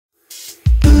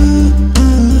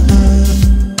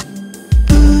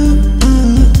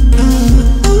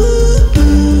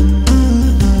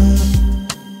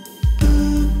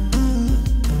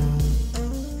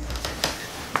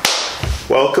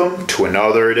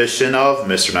another edition of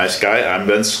Mr. Nice Guy. I'm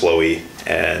Ben Slowey,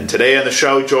 and today on the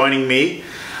show, joining me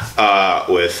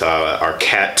with our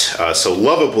cat, so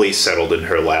lovably settled in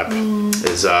her lap,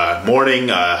 is morning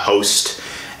host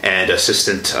and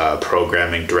assistant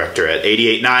programming director at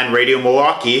 88.9 Radio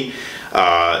Milwaukee,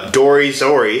 Dory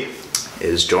Zori,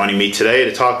 is joining me today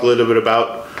to talk a little bit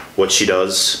about what she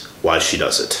does, why she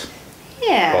does it.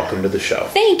 Yeah. Welcome to the show.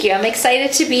 Thank you. I'm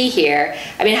excited to be here.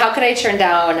 I mean, how could I turn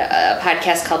down a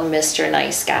podcast called Mr.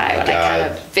 Nice Guy when I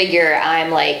kind of figure I'm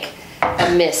like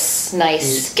a Miss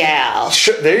Nice Gal?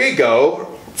 Sure, there you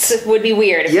go. It would be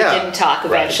weird if we didn't talk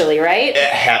eventually, right?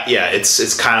 Yeah,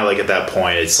 it's kind of like at that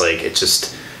point, it's like, it's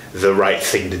just the right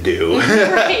thing to do.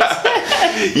 Right.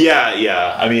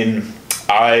 Yeah. I mean,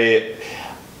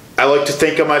 I like to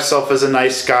think of myself as a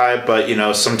nice guy, but, you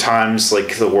know, sometimes,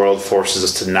 like, the world forces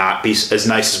us to not be as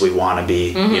nice as we want to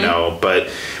be, you know,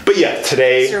 but yeah,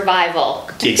 today... Survival.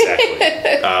 Exactly.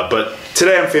 But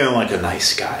today I'm feeling like a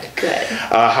nice guy. Good.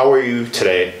 How are you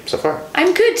today so far?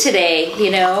 I'm good today, you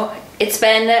know. It's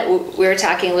been, we were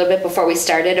talking a little bit before we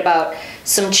started about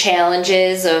some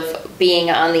challenges of being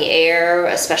on the air,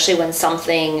 especially when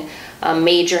something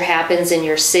major happens in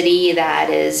your city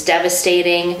that is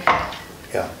devastating.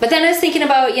 Yeah. But then I was thinking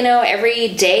about, you know, every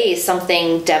day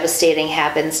something devastating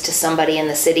happens to somebody in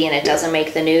the city and it doesn't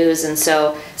make the news. And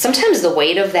so sometimes the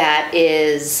weight of that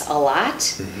is a lot.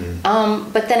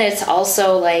 Mm-hmm. But then it's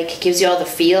also like gives you all the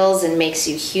feels and makes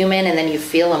you human, and then you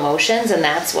feel emotions, and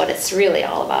that's what it's really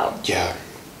all about. Yeah,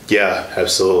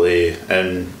 absolutely.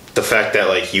 And the fact that,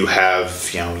 like, you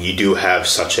do have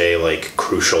such a, like,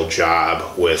 crucial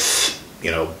job with,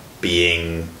 you know,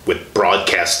 being with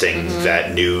broadcasting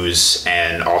that news,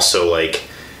 and also, like,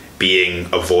 being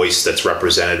a voice that's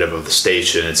representative of the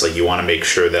station. It's like you want to make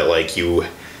sure that, like, you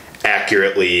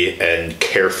accurately and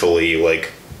carefully,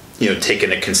 like, you know, take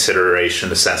into consideration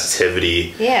the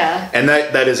sensitivity. Yeah. And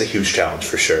that is a huge challenge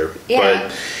for sure. Yeah.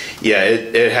 But yeah,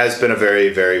 it has been a very,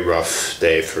 very rough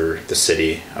day for the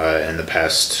city in the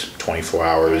past 24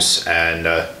 hours. And,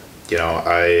 you know,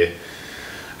 I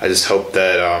just hope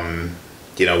that,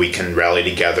 you know, we can rally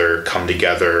together, come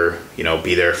together, you know,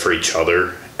 be there for each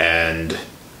other. And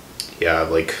yeah,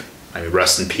 like, I mean,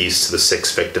 rest in peace to the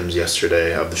 6 victims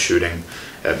yesterday of the shooting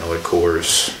at Miller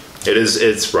Coors.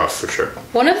 It's rough for sure.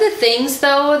 One of the things,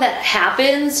 though, that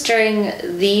happens during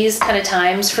these kind of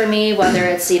times for me, whether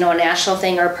it's, you know, a national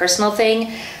thing or a personal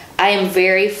thing, I am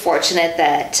very fortunate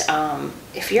that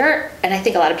if you're, and I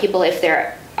think a lot of people, if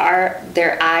their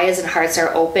eyes and hearts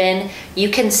are open, you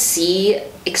can see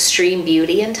extreme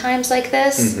beauty in times like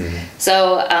this.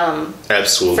 So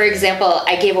Absolutely. For example,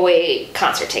 I gave away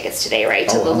concert tickets today, right,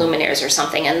 to the Lumineers or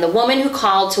something, and the woman who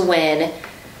called to win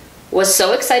was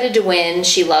so excited to win.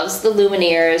 She loves the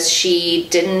Lumineers. She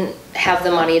didn't have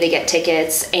the money to get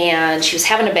tickets, and she was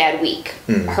having a bad week,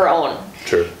 her own.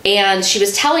 Sure. And she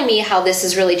was telling me how this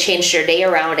has really changed her day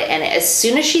around, and as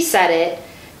soon as she said it,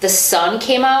 the sun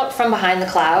came out from behind the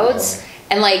clouds,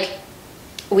 and, like,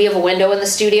 we have a window in the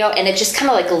studio, and it just kind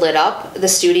of, like, lit up the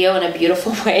studio in a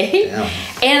beautiful way. Yeah.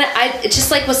 And it just,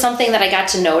 like, was something that I got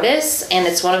to notice, and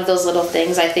it's one of those little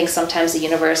things I think sometimes the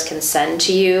universe can send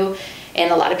to you, and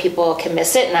a lot of people can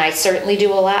miss it, and I certainly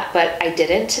do a lot, but I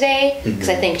didn't today, because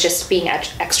I think just being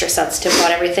extra sensitive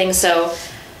about everything. So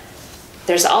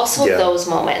there's also those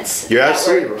moments You're that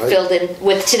absolutely were right. filled in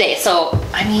with today. So,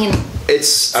 I mean,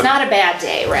 it's not a bad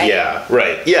day, right? Yeah,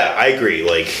 right. Yeah, I agree.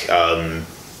 Like,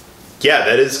 yeah,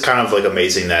 that is kind of, like,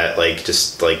 amazing that, like,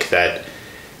 just, like, that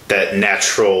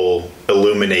natural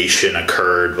illumination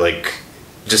occurred, like,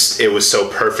 just, it was so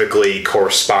perfectly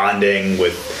corresponding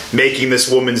with making this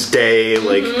woman's day.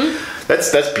 Like,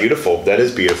 that's beautiful. That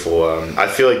is beautiful. I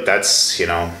feel like that's, you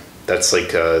know, that's like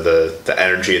the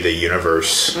energy of the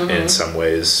universe in some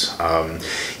ways.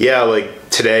 Yeah, like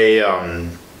today,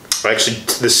 actually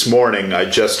this morning, I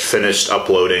just finished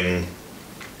uploading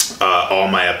all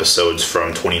my episodes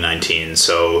from 2019.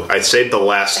 So I saved the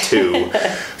last 2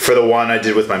 for the one I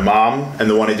did with my mom and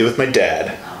the one I did with my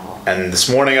dad. And this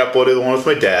morning I uploaded the one with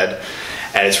my dad,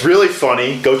 and it's really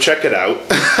funny. Go check it out.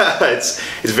 It's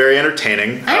very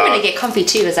entertaining. I'm gonna get comfy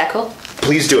too. Is that cool?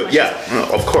 Please do it. Yeah,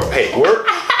 of course. Hey, we're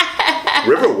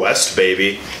River West,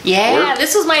 baby. Yeah,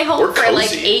 this was my home for cozy.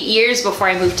 like 8 years before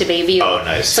I moved to Bayview. Oh,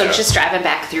 nice. So just driving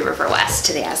back through River West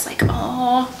today, I was like,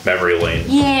 oh. Memory lane.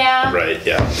 Yeah. Right,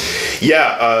 yeah.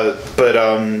 Yeah, but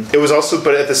it was also,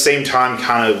 but at the same time,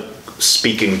 kind of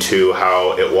speaking to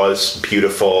how it was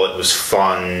beautiful, it was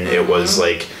fun, it was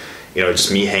like, you know,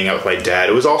 just me hanging out with my dad.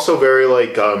 It was also very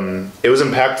like, it was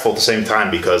impactful at the same time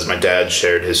because my dad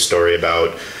shared his story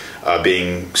about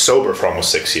being sober for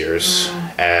almost 6 years.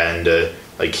 And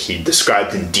Like he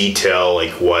described in detail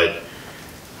like what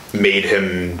made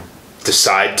him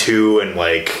decide to, and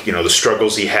like, you know, the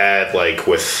struggles he had like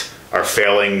with our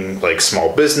failing like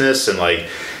small business, and like,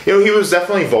 you know, he was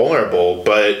definitely vulnerable,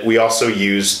 but we also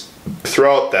used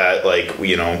throughout that, like,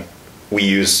 you know, we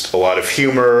used a lot of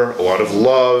humor, a lot of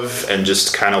love, and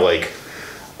just kind of like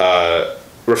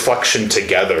reflection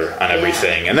together on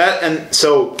everything. And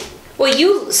so well,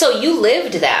 you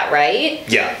lived that, right?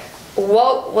 Yeah.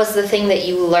 What was the thing that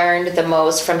you learned the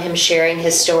most from him sharing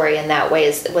his story in that way?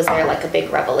 Was there like a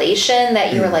big revelation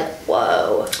that you were like,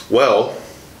 whoa? Well,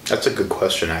 that's a good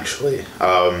question, actually.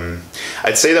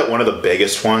 I'd say that one of the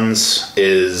biggest ones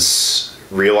is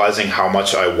realizing how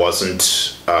much I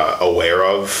wasn't aware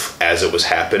of as it was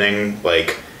happening,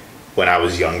 like when I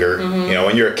was younger. You know,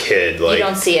 when you're a kid, like, you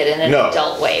don't see it in an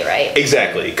adult way, right?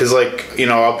 Exactly, because like, you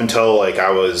know, up until like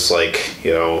I was like,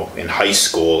 you know, in high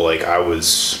school, like I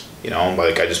was, you know,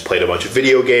 like I just played a bunch of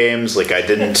video games. Like I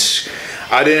didn't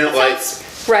like,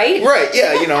 right,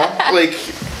 yeah, you know, like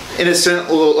innocent,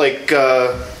 like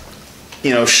you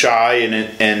know, shy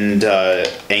and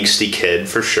angsty kid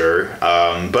for sure.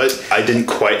 But I didn't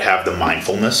quite have the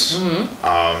mindfulness,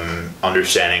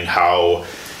 understanding how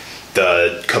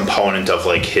the component of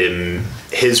like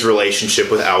his relationship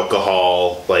with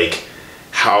alcohol, like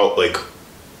how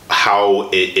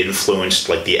it influenced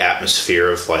like the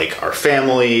atmosphere of like our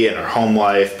family and our home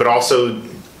life, but also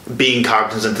being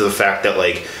cognizant of the fact that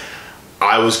like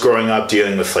I was growing up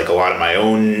dealing with like a lot of my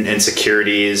own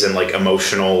insecurities and like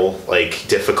emotional like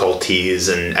difficulties,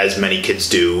 and as many kids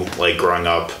do, like growing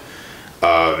up,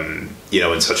 you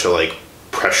know, in such a like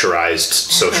pressurized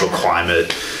social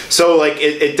climate. So like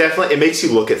it definitely, it makes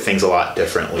you look at things a lot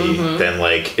differently than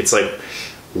like, it's like,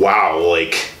 wow,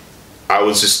 like I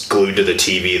was just glued to the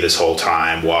TV this whole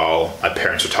time while my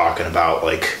parents were talking about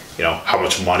like, you know, how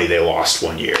much money they lost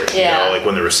one year, you know, like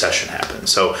when the recession happened.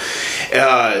 So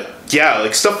yeah,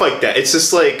 like stuff like that. It's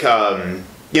just like,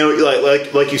 you know,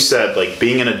 like you said, like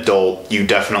being an adult, you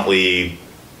definitely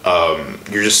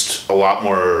you're just a lot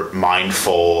more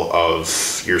mindful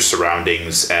of your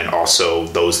surroundings and also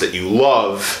those that you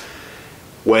love.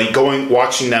 When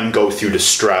watching them go through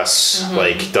distress,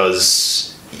 like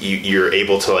you're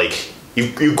able to like,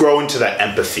 you grow into that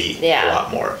empathy a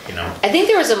lot more, you know? I think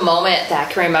there was a moment that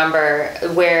I can remember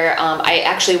where I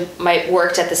actually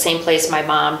worked at the same place my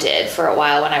mom did for a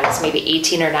while when I was maybe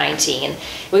 18 or 19.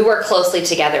 We worked closely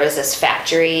together as this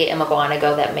factory in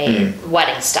Mukwonago that made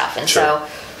wedding stuff. And so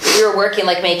we were working,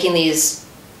 like making these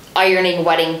ironing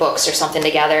wedding books or something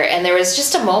together. And there was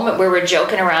just a moment where we're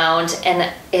joking around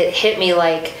and it hit me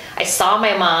like, I saw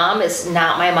my mom as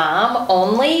not my mom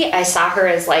only. I saw her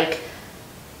as like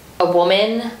a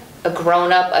woman, a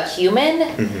grown-up, a human,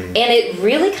 and it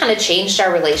really kind of changed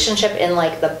our relationship in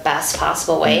like the best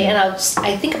possible way. And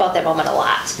I think about that moment a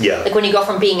lot. Yeah. Like when you go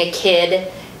from being a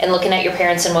kid and looking at your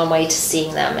parents in one way to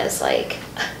seeing them as like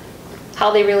how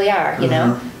they really are, you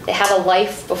know? They have a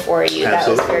life before you that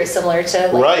was very similar to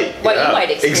like what you might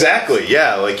experience. Exactly,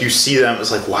 yeah. Like you see them,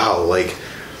 it's like, wow, like,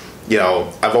 you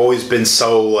know, I've always been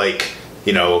so like,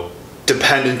 you know,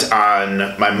 dependent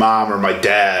on my mom or my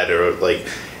dad or like,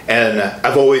 and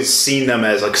I've always seen them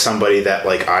as like somebody that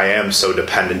like I am so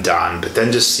dependent on. But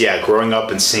then just, growing up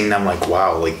and seeing them like,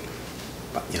 wow, like,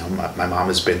 you know, my mom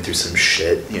has been through some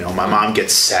shit. You know, my mom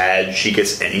gets sad, she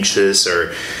gets anxious,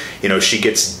 or, you know, she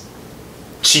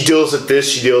deals with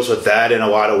this, she deals with that in a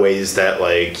lot of ways that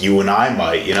like you and I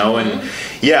might, you know? And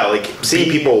like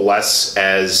seeing people less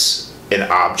as an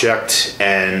object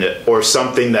or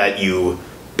something that you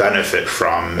benefit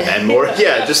from, and more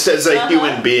just as a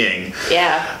human being.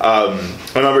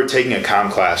 I remember taking a comm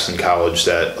class in college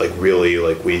that like really,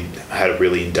 like we had a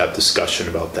really in-depth discussion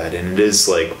about that, and it is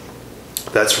like,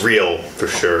 that's real for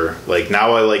sure. Like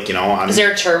now I like, you know, is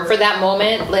there a term for that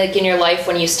moment like in your life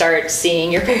when you start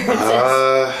seeing your parents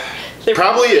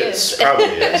probably is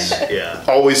yeah,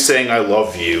 always saying I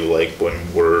love you like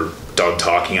when we're done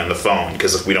talking on the phone,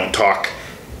 because we don't talk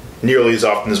nearly as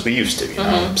often as we used to, you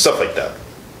know, stuff like that.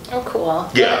 Oh, cool.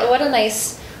 Yeah. What a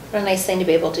nice thing to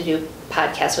be able to do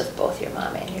podcasts with both your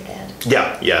mom and your dad.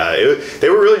 They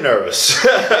were really nervous.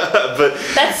 But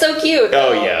that's so cute.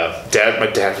 Oh, yeah. My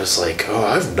dad was like, oh,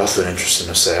 I have nothing interesting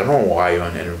to say. I don't know why you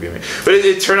want to interview me. But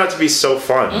it turned out to be so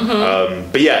fun.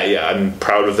 But I'm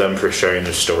proud of them for sharing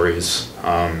their stories.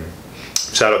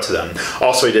 Shout out to them.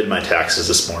 Also, I did my taxes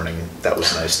this morning. That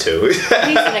was nice too. He's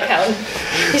an accountant.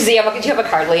 Do you have a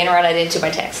card laying around? I didn't do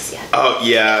my taxes yet. Oh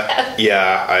yeah.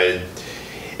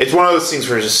 It's one of those things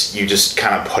where you just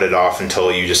kind of put it off until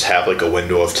you just have like a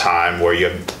window of time where you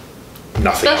have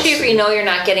nothing Especially else. if you know you're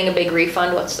not getting a big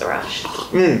refund, what's the rush?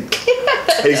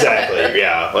 Exactly.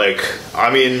 Yeah. Like,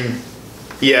 I mean,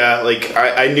 yeah. Like,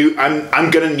 I knew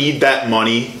I'm gonna need that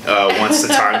money once the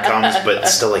time comes, but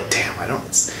still, like, damn,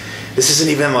 this isn't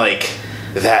even like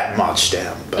that much,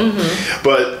 damn.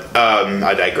 But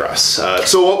I digress.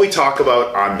 So what we talk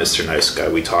about on Mr. Nice Guy,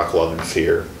 we talk love and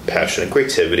fear, passion and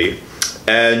creativity.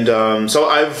 And so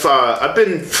I've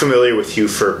been familiar with you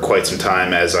for quite some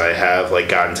time, as I have like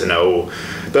gotten to know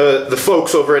the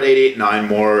folks over at 889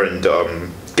 more, and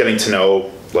getting to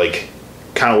know like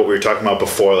kind of what we were talking about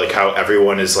before, like how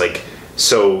everyone is like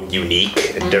so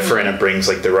unique and different and brings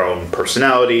like their own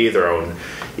personality, their own,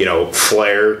 you know,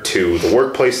 flair to the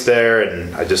workplace there.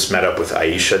 And I just met up with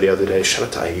Aisha the other day. Shout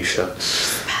out to Aisha.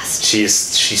 She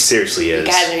seriously is.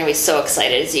 You guys are gonna be so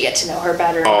excited as you get to know her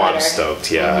better and Oh, better. I'm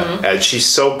stoked, yeah. And she's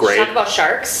so great. Talk about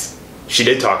sharks. She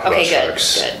did talk about Okay, good,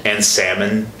 sharks good. and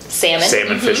salmon.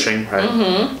 Salmon. Fishing,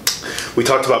 right? We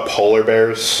talked about polar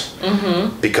bears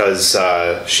because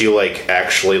she like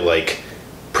actually like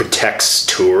protects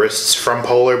tourists from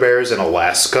polar bears in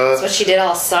Alaska. That's what she did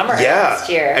all summer last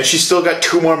year. And she's still got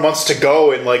 2 more months to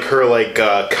go in like her like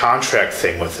contract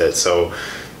thing with it. So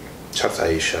shout out to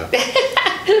Aisша.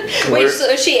 Wait, so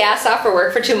if she asks off for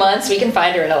work for 2 months, we can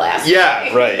find her in Alaska.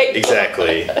 Yeah, right,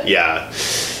 exactly. Yeah.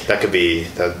 That'd be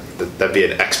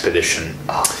an expedition.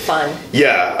 Oh, fun.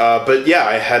 Yeah, but yeah,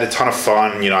 I had a ton of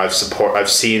fun. You know, I've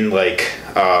seen like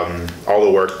all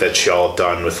the work that y'all have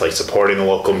done with like supporting the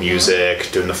local music,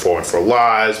 doing the 4 and 4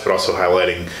 lives, but also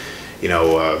highlighting, you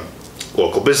know,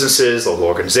 local businesses, local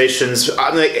organizations. I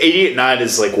mean, like 889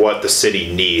 is like what the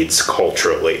city needs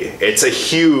culturally. It's a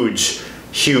huge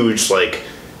like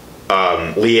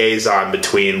liaison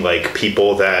between like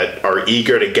people that are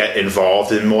eager to get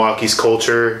involved in Milwaukee's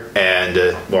culture and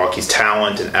Milwaukee's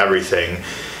talent and everything,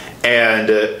 and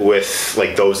with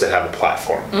like those that have a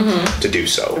platform to do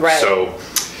so. Right. So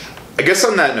I guess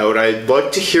on that note, I'd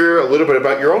like to hear a little bit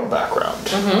about your own background.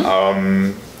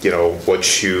 You know,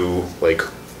 what you like,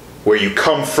 where you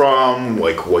come from,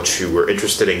 like what you were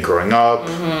interested in growing up.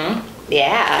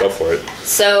 Yeah. Go for it.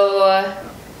 So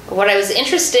what I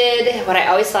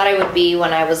always thought I would be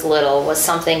when I was little was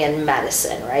something in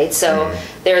medicine, right? So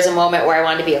there was a moment where I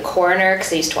wanted to be a coroner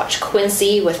because I used to watch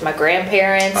Quincy with my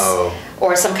grandparents. Oh.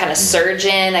 Or some kind of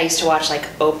surgeon. I used to watch like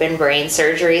open brain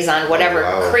surgeries on whatever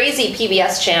crazy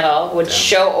PBS channel would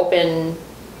show open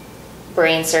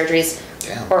brain surgeries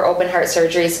or open heart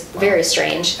surgeries. Very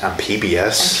strange. On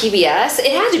PBS? PBS.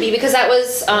 It had to be because that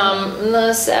was in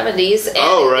the 70s.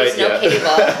 And right, there's no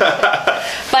cable.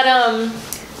 But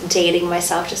dating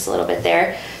myself just a little bit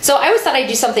there. So I always thought I'd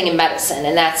do something in medicine,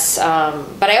 and that's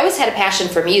but I always had a passion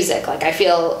for music. Like I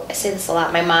say this a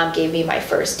lot, my mom gave me my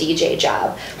first DJ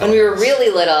job. When we were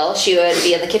really little, she would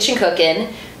be in the kitchen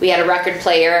cooking. We had a record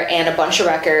player and a bunch of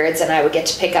records, and I would get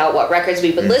to pick out what records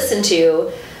we would listen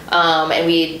to. And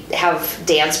we'd have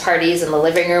dance parties in the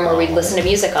living room where we'd listen to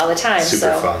music all the time.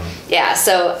 Super fun. Yeah,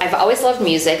 so I've always loved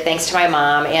music, thanks to my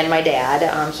mom and my dad.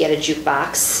 He had a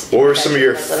jukebox. What were some of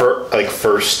your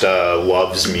first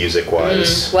loves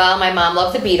music-wise? Well, my mom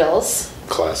loved the Beatles.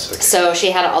 Classic. So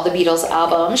she had all the Beatles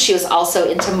albums. She was also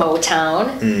into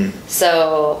Motown.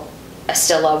 So I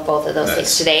still love both of those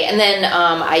things today. And then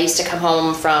I used to come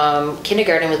home from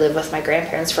kindergarten. We lived with my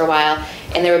grandparents for a while,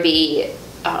 and there would be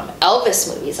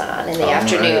Elvis movies on in the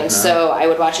afternoon. Right, so I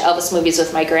would watch Elvis movies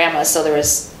with my grandma. So there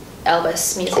was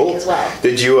Elvis music as well.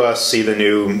 Did you see the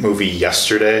new movie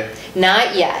Yesterday?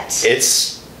 Not yet.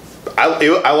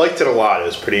 I liked it a lot. It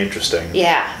was pretty interesting.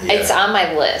 Yeah. It's on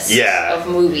my list of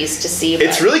movies to see.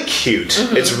 It's really cute.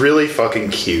 It's really fucking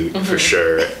cute for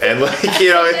sure. And like, you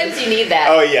know, sometimes you need that.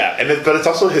 Oh yeah, but it's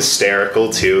also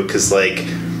hysterical too, because like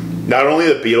not only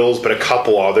the Beatles but a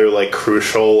couple other like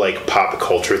crucial like pop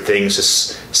culture things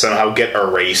just somehow get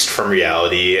erased from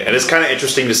reality, and it's kind of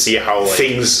interesting to see how like,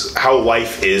 how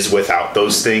life is without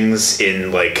those things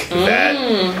in like that.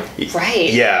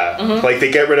 Right. Yeah. Like they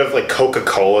get rid of like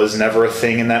Coca-Cola is never a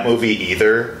thing in that movie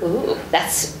either. Ooh,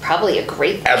 that's probably a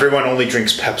great thing. Everyone only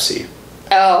drinks Pepsi.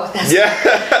 Oh, that's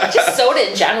just soda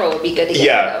in general would be good to get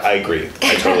rid of. I agree.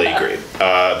 I totally agree.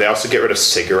 They also get rid of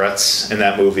cigarettes in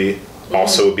that movie.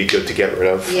 Also would be good to get rid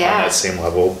of on that same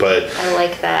level. But I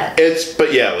like that. It's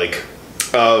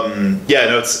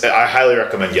I highly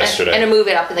recommend Yesterday. And to move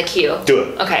it up in the queue. Do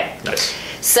it. Okay. Nice.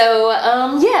 So,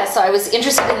 so I was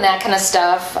interested in that kind of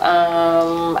stuff.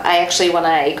 I actually, when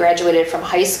I graduated from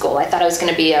high school, I thought I was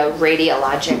going to be a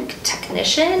radiologic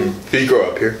technician. Did you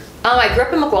grow up here? I grew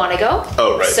up in Mukwonago.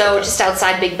 Oh, right. So Okay. just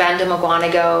outside Big Bend in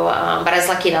Mukwonago. But I was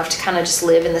lucky enough to kind of just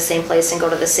live in the same place and go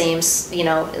to the same,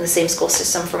 in the same school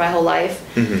system for my whole life.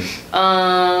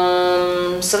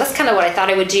 So that's kind of what I thought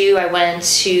I would do. I went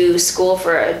to school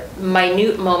for a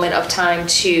minute moment of time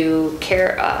to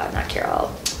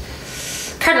Cardinal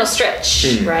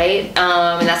Stritch, right?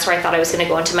 And that's where I thought I was going to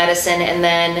go into medicine. And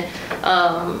then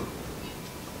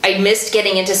I missed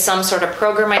getting into some sort of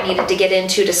program I needed to get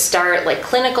into to start like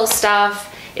clinical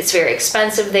stuff. It's very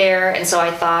expensive there. And so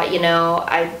I thought,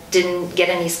 I didn't get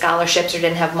any scholarships or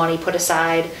didn't have money put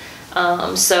aside.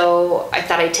 So I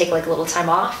thought I'd take like a little time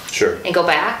off Sure. and go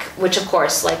back, which of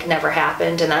course like never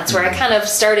happened. And that's where I kind of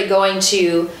started going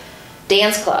to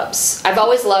dance clubs. I've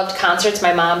always loved concerts.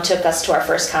 My mom took us to our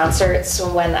first concerts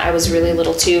when I was really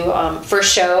little too.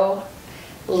 First show,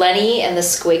 Lenny and the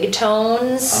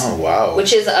Squigtones. Oh, wow.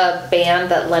 Which is a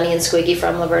band that Lenny and Squiggy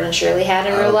from Laverne and Shirley had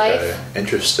in real life.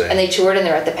 Interesting. And they toured and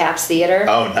they were at the Pabst Theater.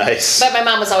 Oh, nice. But my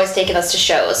mom was always taking us to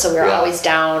shows, so we were Yeah. always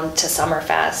down to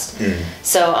Summerfest.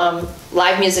 So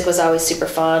live music was always super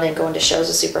fun, and going to shows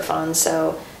was super fun.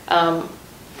 So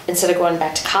instead of going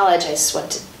back to college, I just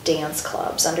went to dance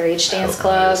clubs, underage dance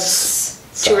clubs,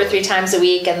 nice. 2 or 3 times a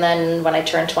week. And then when I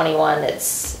turned 21,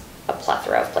 it's a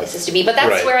plethora of places to be. But that's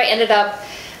Right. where I ended up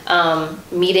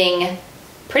meeting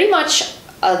pretty much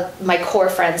my core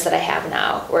friends that I have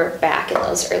now. Were back in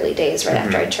those early days right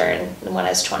after I turned, when I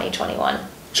was 21,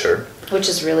 Sure. which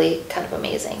is really kind of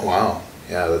amazing. Wow.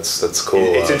 Yeah, that's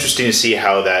cool. It's Uh, interesting to see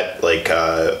how that, like,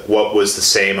 what was the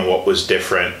same and what was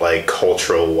different, like,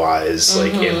 cultural wise,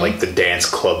 like, in, like, the dance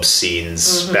club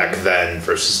scenes back then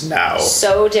versus now.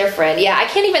 So different. Yeah, I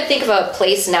can't even think of a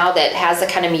place now that has the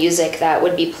kind of music that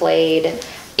would be played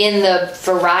in the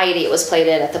variety it was played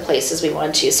at the places we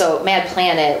went to. So Mad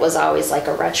Planet was always like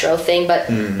a retro thing, but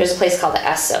there's a place called the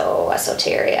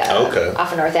Esoteria Okay.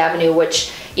 off of North Avenue, which,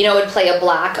 would play a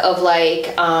block of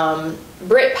like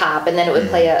Britpop, and then it would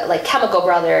play like Chemical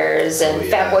Brothers and Oh,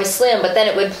 yeah. Fatboy Slim, but then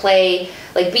it would play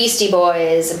like Beastie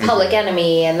Boys and Public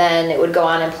Enemy, and then it would go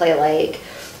on and play like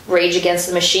Rage Against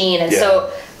the Machine. And Yeah. so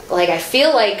like I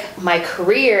feel like my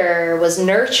career was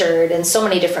nurtured in so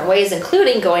many different ways,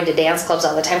 including going to dance clubs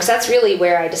all the time, because that's really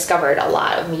where I discovered a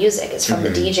lot of music, is from the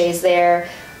DJs there.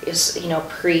 It was,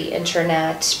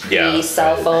 pre-internet,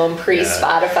 pre-cell right. phone,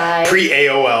 pre-Spotify.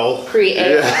 Pre-AOL.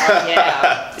 Pre-AOL, yeah.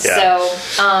 Yeah.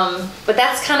 So, but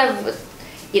that's kind of,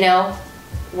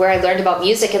 where I learned about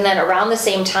music. And then around the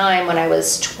same time, when I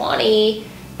was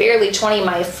barely 20,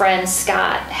 my friend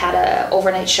Scott had an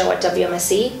overnight show at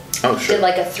WMSE. Oh, sure. Did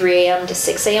like a 3 a.m. to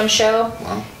 6 a.m. show.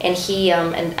 Wow. And he,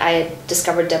 and I had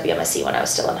discovered WMSE when I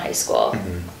was still in high school.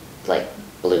 Like,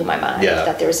 blew my mind Yeah.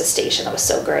 that there was a station that was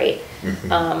so great.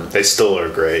 They still are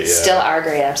great, yeah. Still are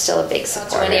great. I'm still a big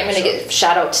supporter. I'm going to give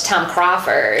shout out to Tom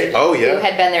Crawford. Oh, yeah. Who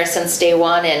had been there since day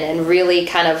one and really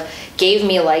kind of gave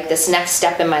me like this next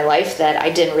step in my life that I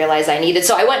didn't realize I needed.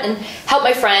 So I went and helped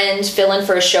my friend fill in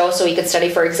for a show so he could study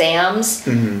for exams.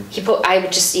 I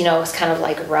would just, it was kind of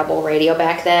like rebel radio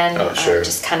back then. Oh, sure. I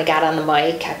just kind of got on the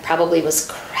mic. I probably was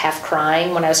half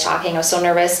crying when I was talking. I was so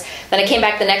nervous. Then I came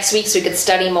back the next week so we could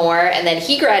study more. And then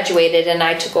he graduated and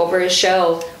I took over his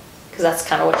show, because that's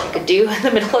kind of what you could do in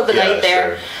the middle of the night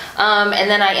there. Sure. And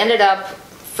then I ended up,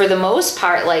 for the most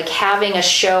part, like having a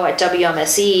show at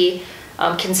WMSE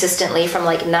consistently from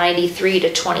like 93 to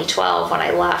 2012 when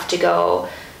I left to go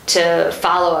to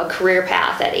follow a career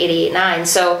path at 88.9.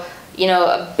 So,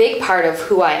 a big part of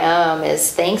who I am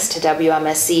is thanks to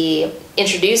WMSE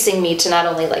introducing me to not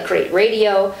only like great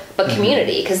radio, but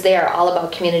community, because they are all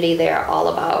about community. They are all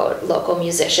about local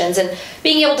musicians, and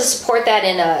being able to support that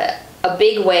in a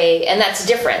big way. And that's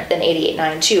different than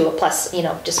 88.9 too. Plus,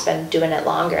 just been doing it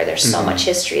longer. There's so much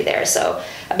history there. So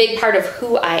a big part of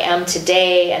who I am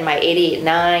today and my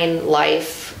 88.9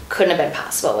 life couldn't have been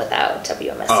possible without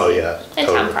WMSE. Oh, yeah. And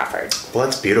Totally. Tom Crawford. Well,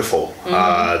 that's beautiful.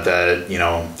 That,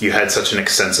 you had such an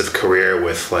extensive career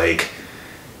with, like,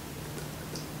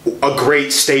 a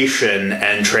great station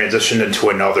and transitioned into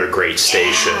another great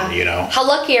station, How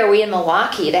lucky are we in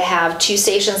Milwaukee to have 2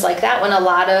 stations like that, when a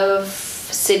lot of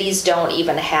cities don't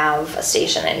even have a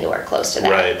station anywhere close to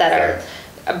that, Right, that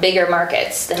are bigger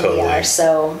markets than we Totally. are.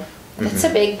 So that's a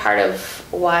big part of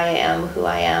why I am who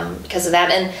I am because of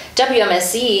that. And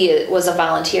WMSE was a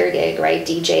volunteer gig, right?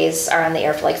 DJs are on the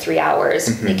air for like 3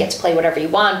 hours. You get to play whatever you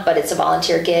want, but it's a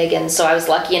volunteer gig. And so I was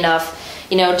lucky enough,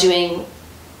 doing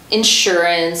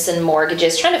insurance and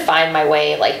mortgages, trying to find my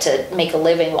way, like, to make a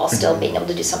living while still being able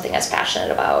to do something I was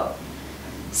passionate about.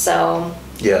 So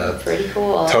Yeah. pretty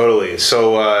cool. Totally.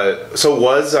 So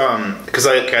was because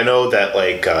I know that,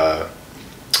 like,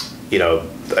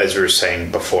 as we were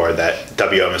saying before, that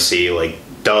WMSC like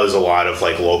does a lot of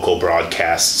like local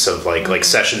broadcasts of like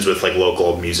sessions with like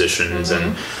local musicians,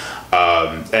 and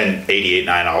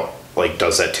 88.9 like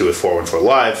does that too with 414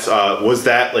 Live. Was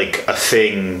that like a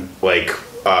thing like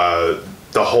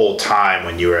the whole time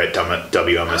when you were at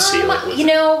WMSC?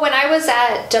 When I was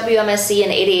at WMSC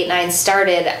and 88.9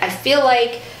 started, I feel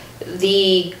like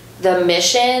the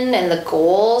mission and the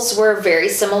goals were very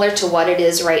similar to what it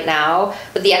is right now,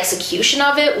 but the execution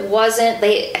of it wasn't.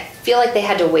 I feel like they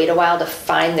had to wait a while to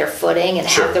find their footing and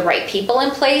have the right people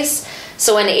in place.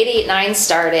 So when 88.9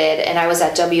 started and I was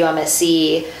at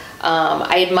WMSC,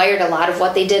 I admired a lot of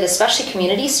what they did, especially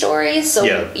community stories. So,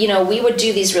 we would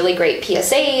do these really great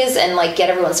PSAs and like get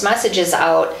everyone's messages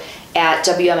out at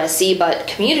WMSC, but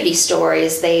community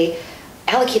stories, they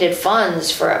allocated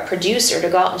funds for a producer to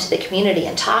go out into the community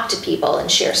and talk to people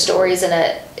and share stories in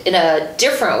a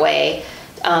different way.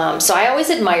 So I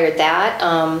always admired that.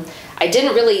 I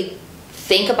didn't really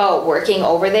think about working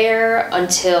over there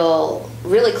until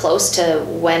really close to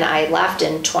when I left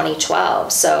in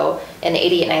 2012. So, and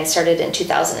 88.9 started in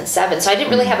 2007. So I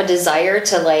didn't really have a desire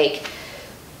to like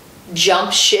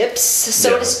jump ships,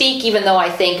 so to speak, even though I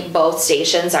think both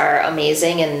stations are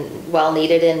amazing and well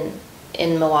needed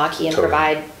in Milwaukee and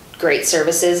provide great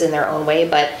services in their own way.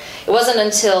 But it wasn't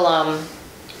until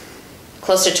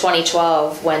close to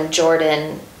 2012 when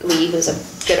Jordan Lee, who's a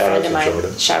good friend of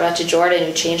mine, shout out to Jordan,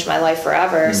 who changed my life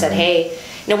forever, said, hey,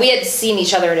 we had seen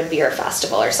each other at a beer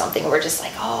festival or something. We're just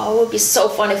like, oh, it would be so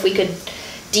fun if we could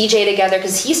DJ together,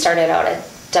 because he started out at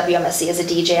WMSC as a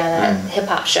DJ on a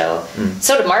hip-hop show.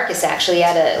 So did Marcus, actually. He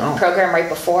had a program right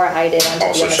before I did on WMSC.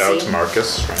 Also shout out to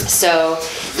Marcus. Right. So,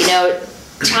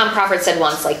 Tom Crawford said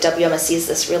once, like, WMSC is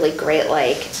this really great,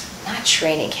 like, not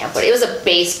training camp, but it was a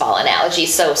baseball analogy,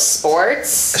 so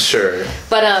sports. Sure.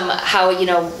 But how,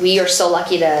 we are so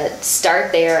lucky to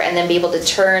start there and then be able to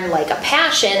turn, like, a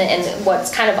passion and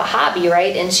what's kind of a hobby,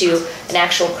 right, into an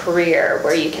actual career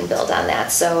where you can build on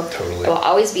that. So I will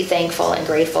always be thankful and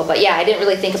grateful. But, yeah, I didn't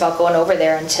really think about going over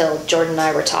there until Jordan and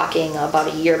I were talking about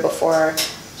a year before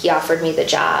he offered me the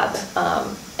job.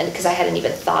 And because I hadn't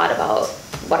even thought about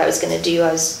what I was going to do.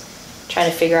 I was trying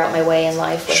to figure out my way in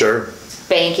life with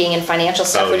banking and financial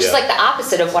stuff, which is like the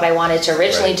opposite of what I wanted to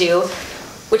originally do,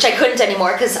 which I couldn't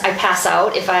anymore because I pass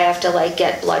out if I have to like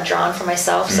get blood drawn for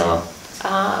myself. So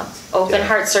open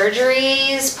heart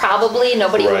surgeries, probably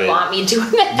nobody would want me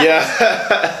doing that.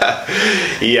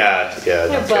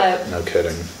 No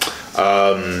kidding.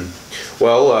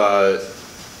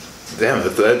 Damn,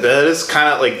 that is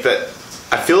kind of like that.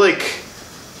 I feel like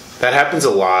that happens a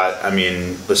lot. I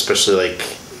mean, especially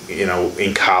like,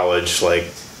 in college, like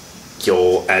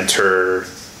you'll enter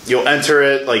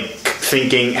it like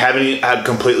having a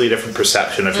completely different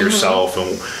perception of yourself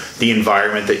and the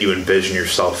environment that you envision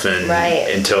yourself in,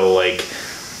 until like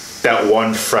that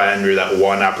one friend or that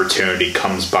one opportunity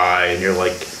comes by and you're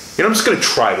like, I'm just gonna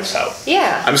try this out.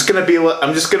 I'm just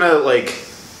gonna like,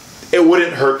 it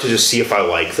wouldn't hurt to just see if I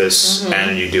like this,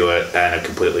 and you do it, and it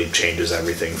completely changes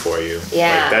everything for you. Like,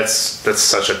 that's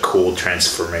such a cool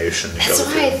transformation. That's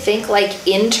why I think like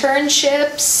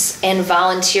internships and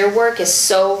volunteer work is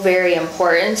so very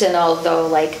important. And although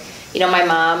like, my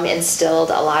mom instilled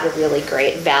a lot of really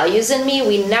great values in me,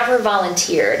 we never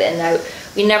volunteered, and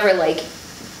we never like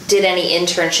did any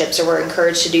internships or were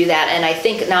encouraged to do that. And I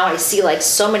think now I see like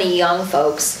so many young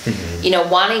folks,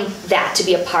 wanting that to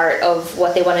be a part of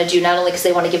what they want to do, not only because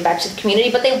they want to give back to the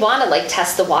community, but they want to like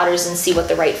test the waters and see what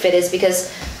the right fit is, because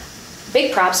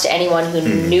big props to anyone who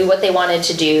knew what they wanted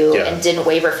to do and didn't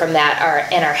waver from that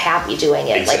and are happy doing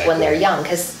it, like when they're young,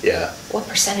 because what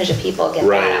percentage of people get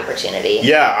that opportunity?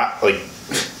 I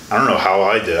don't know how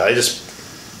I did.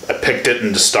 I picked it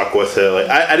and just stuck with it. Like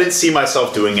I didn't see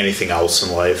myself doing anything else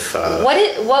in life.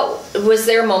 What was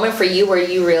there a moment for you where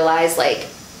you realized like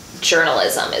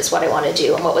journalism is what I want to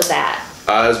do, and what was that?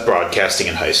 I was broadcasting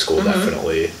in high school,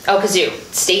 definitely. Oh, because you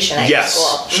stationed at high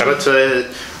school. Shout out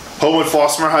to Homewood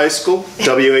Flossmoor High School,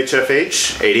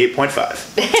 WHFH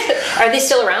 88.5. Are they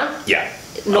still around? Yeah.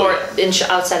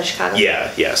 Outside of Chicago?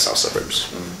 Yeah, south suburbs.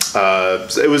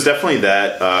 So it was definitely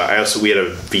that. We had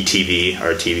a VTV,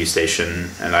 our TV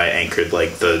station, and I anchored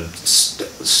like the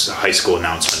high school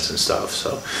announcements and stuff.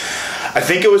 So I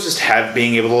think it was just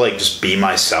being able to like just be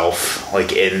myself,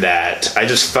 like in that. I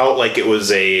just felt like it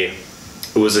was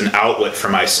an outlet for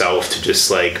myself to just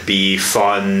like be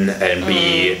fun and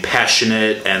be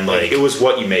passionate, and like it was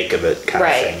what you make of it kind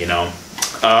of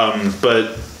thing,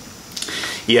 but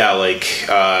yeah, like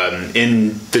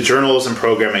in the journalism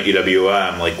program at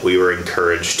UWM, like we were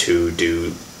encouraged to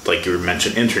do, like you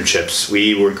mentioned, internships.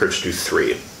 We were encouraged to do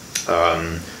 3.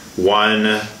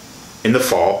 one in the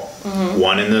fall,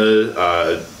 one in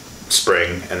the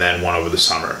spring, and then one over the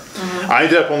summer. I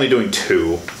ended up only doing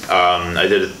 2. I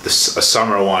did a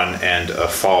summer one and a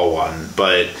fall one,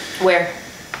 but Where?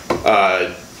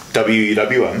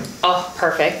 WEWM. Oh,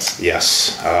 perfect.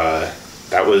 Yes,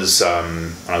 that was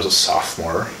when I was a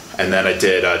sophomore, and then I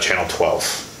did Channel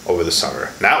 12 over the summer.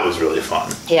 And that was really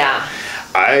fun. Yeah.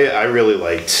 I really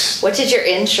liked. What did your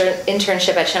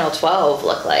internship at Channel 12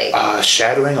 look like?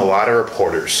 Shadowing a lot of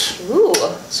reporters. Ooh,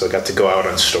 So I got to go out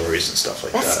on stories and stuff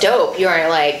like that's that. dope. You weren't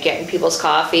like getting people's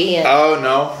coffee and Oh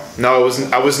no, I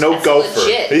wasn't. I was no That's gopher.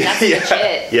 legit. That's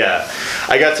legit. Yeah,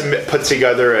 I got to put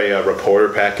together a reporter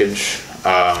package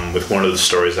with one of the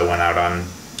stories I went out on.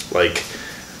 Like,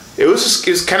 it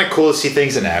was kind of cool to see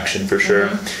things in action for sure.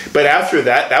 But after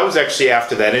that was actually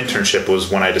after that internship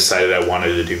was when I decided I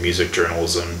wanted to do music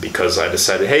journalism, because I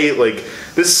decided, hey, like,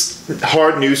 this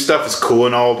hard news stuff is cool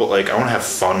and all, but like I want to have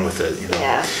fun with it, you know.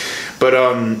 Yeah.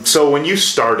 But so when you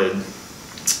started,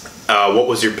 what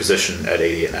was your position at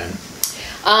 88.9?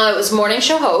 It was morning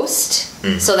show host.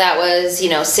 So that was,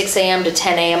 6 a.m. to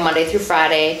 10 a.m. Monday through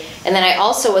Friday. And then I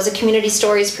also was a community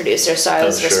stories producer. So I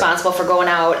was sure. responsible for going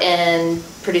out and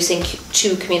producing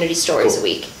 2 community stories Cool. a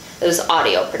week. It was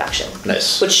audio production.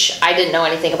 Nice. Which I didn't know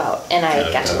anything about, and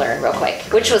I got to learn real quick,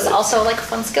 which was also like a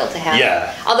fun skill to have.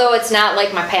 Yeah. Although it's not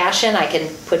like my passion, I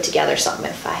can put together something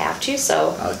if I have to.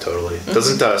 So Oh, totally.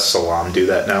 Doesn't Salam do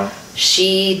that now?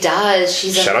 she does.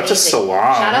 She's Shout out to amazing.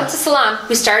 Salam. Shout out to Salam,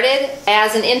 who started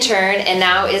as an intern and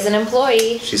now is an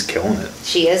employee. She's killing it.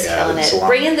 She is Yeah, killing it. Salam.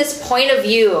 Bringing this point of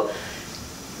view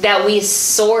that we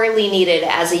sorely needed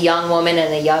as a young woman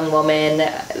and a young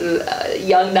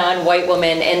non-white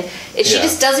woman, and she Yeah.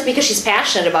 just does it because she's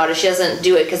passionate about it. She doesn't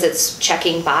do it because it's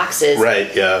checking boxes.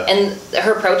 Right, yeah. And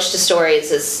her approach to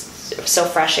stories is so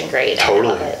fresh and great.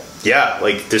 Totally. I love it. Yeah,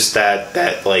 like just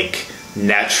that like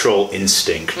natural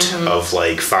instinct of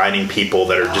like finding people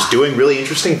that are just doing really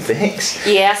interesting things.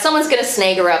 Yeah, someone's gonna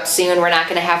snag her up soon. We're not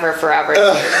gonna have her forever.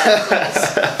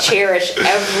 Please cherish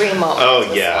every moment. Oh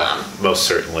with yeah, Salam. most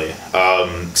certainly.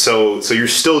 So you're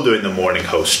still doing the morning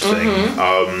host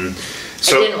thing.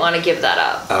 So I didn't want to give that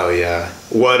up. oh yeah.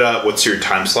 What's your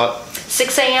time slot?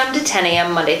 6 a.m. to 10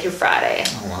 a.m. Monday through Friday.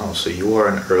 Oh wow, so you are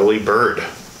an early bird.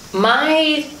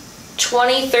 My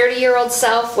 20, 30-year-old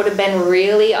self would have been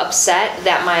really upset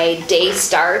that my day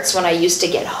starts when I used to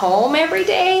get home every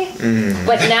day.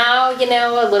 But now,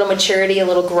 a little maturity, a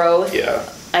little growth. Yeah.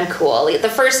 I'm cool. The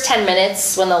first 10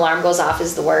 minutes when the alarm goes off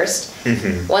is the worst.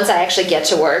 Once I actually get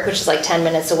to work, which is like 10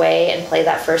 minutes away, and play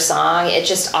that first song, it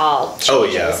just all changes. Oh,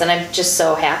 yeah. And I'm just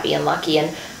so happy and lucky.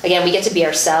 And again, we get to be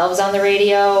ourselves on the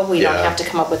radio. We don't Yeah. have to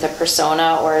come up with a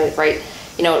persona or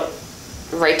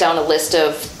write down a list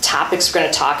of topics we're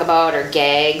going to talk about or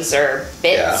gags or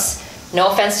bits. No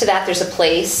offense to that. There's a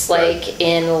place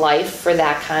in life for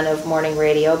that kind of morning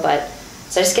radio, but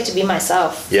so I just get to be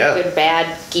myself. Yeah. Good,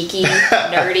 bad, geeky,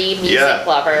 nerdy music Yeah.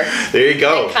 lover. There you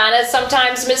go. Kind of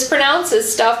sometimes mispronounces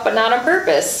stuff, but not on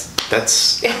purpose.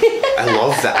 That's I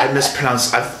love that. I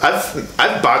mispronounce.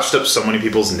 I've botched up so many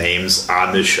people's names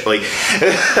on this show. Like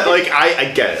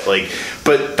I get it. Like,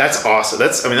 but that's awesome.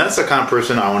 That's the kind of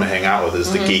person I want to hang out with,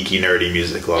 is the geeky, nerdy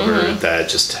music lover that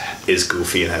just is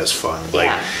goofy and has fun. Like,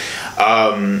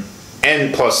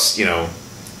 and plus,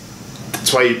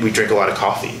 that's why we drink a lot of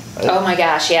coffee. Right? Oh my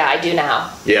gosh, yeah, I do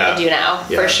now. Yeah. I do now,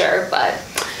 Yeah. for sure.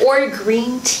 Or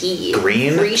green tea.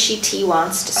 Green? Rishi Tea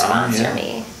wants to sponsor yeah.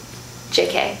 me.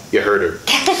 JK. You heard her.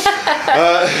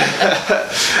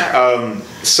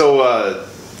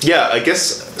 I guess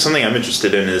something I'm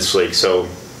interested in is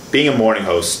being a morning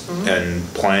host and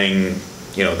playing,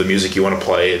 the music you want to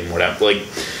play and whatever. Like,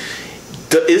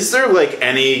 is there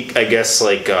any, I guess,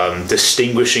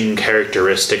 distinguishing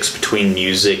characteristics between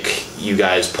music you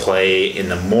guys play in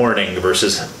the morning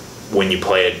versus when you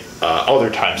play it other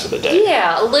times of the day?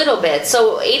 Yeah, a little bit.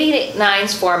 So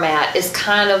 89's format is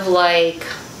kind of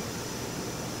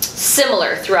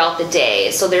similar throughout the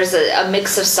day. So there's a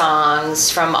mix of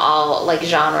songs from all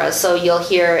genres. So you'll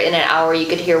hear in an hour, you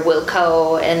could hear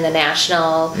Wilco and The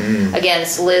National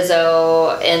against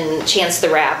Lizzo and Chance the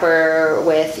Rapper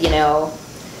with,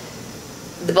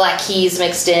 the Black Keys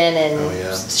mixed in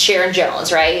and Sharon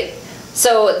Jones, right?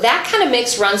 So that kind of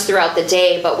mix runs throughout the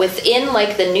day, but within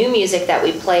the new music that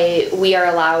we play, we are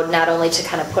allowed not only to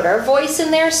kind of put our voice in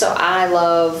there. So I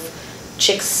love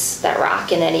chicks that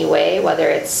rock in any way, whether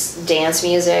it's dance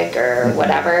music or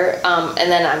whatever. And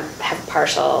then I have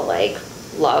partial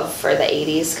love for the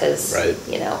 80s because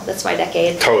that's my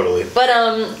decade. Totally. But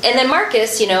and then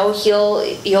Marcus,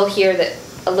 you'll hear that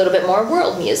a little bit more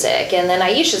world music, and then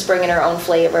Aisha's bringing her own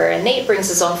flavor, and Nate brings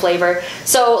his own flavor.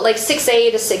 So like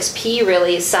 6A to 6P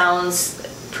really sounds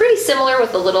pretty similar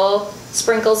with the little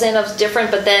sprinkles in of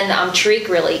different, but then Tariq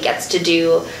really gets to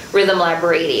do Rhythm Lab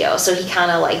Radio, so he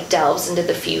kind of like delves into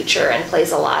the future and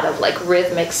plays a lot of like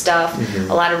rhythmic stuff,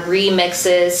 a lot of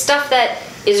remixes, stuff that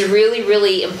is really,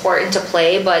 really important to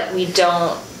play, but we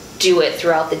don't do it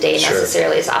throughout the day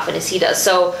necessarily as often as he does.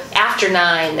 So after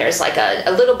 9, there's like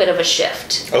a little bit of a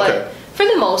shift. Okay. But for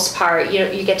the most part,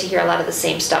 you get to hear a lot of the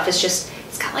same stuff. It's just,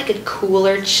 it's got like a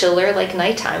cooler, chiller, like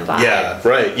nighttime vibe. Yeah,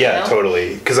 right. Yeah, you know?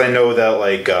 totally. Because I know that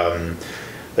like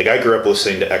I grew up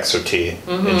listening to XOT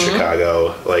in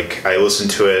Chicago. Like I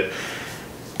listened to it.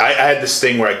 I had this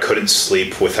thing where I couldn't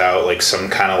sleep without like some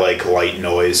kind of like light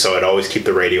noise, so I'd always keep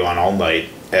the radio on all night.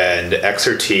 And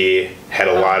XRT had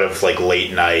a lot of like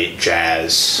late night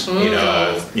jazz, you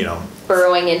know,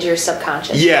 Burrowing into your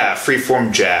subconscious. yeah,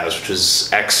 freeform jazz, which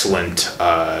is excellent,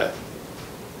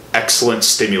 excellent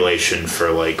stimulation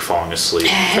for like falling asleep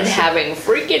And having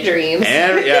freaky dreams.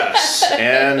 and yes,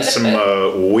 and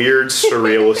some weird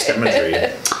surrealist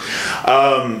imagery.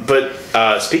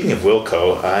 But speaking of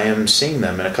Wilco, I am seeing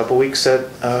them in a couple weeks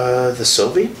at the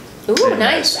Sylvie. Ooh,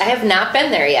 nice. I have not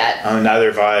been there yet. Neither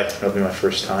have I. It'll be my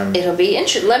first time. It'll be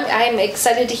interesting. I'm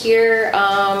excited to hear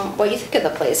what you think of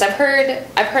the place. I've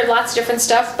heard lots of different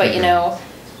stuff, but you know,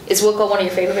 is Wilco one of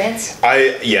your favorite bands?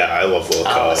 I love Wilco.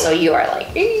 Oh, so you are like,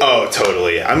 Oh,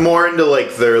 totally. I'm more into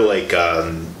like their like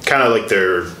kind of like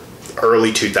their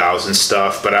early 2000s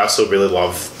stuff, but I also really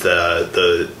love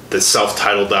the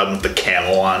self-titled album with the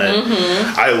camel on it.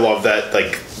 I love that,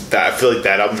 like that. I feel like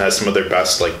that album has some of their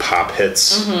best like pop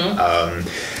hits.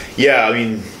 Yeah, I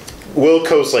mean,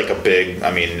 Wilco's like a big,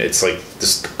 I mean, it's like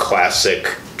this classic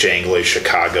jangly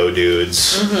Chicago dudes.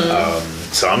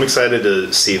 So I'm excited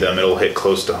to see them. It'll hit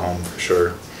close to home for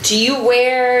sure. do you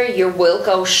wear your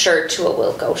Wilco shirt to a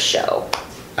Wilco show?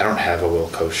 I don't have a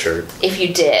Wilco shirt. If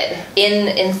you did,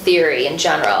 in theory, in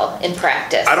general, in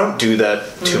practice. I don't do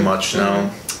that too much,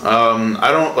 no.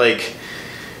 I don't like,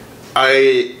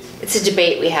 It's a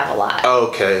debate we have a lot.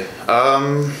 okay.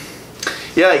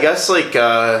 Yeah, I guess like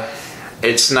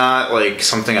it's not like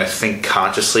something I think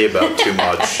consciously about too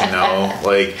much, you know.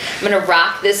 Like I'm gonna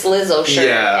rock this Lizzo shirt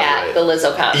at right. the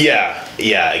Lizzo concert.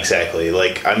 yeah, exactly.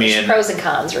 Like I mean, There's pros and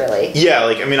cons, really. yeah,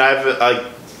 like I mean,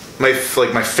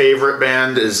 my favorite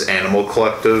band is Animal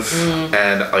Collective,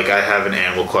 and like I have an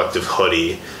Animal Collective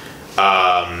hoodie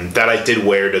that I did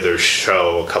wear to their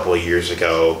show a couple of years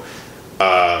ago,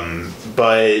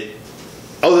 but.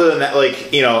 Other than that,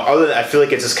 like, you know, I feel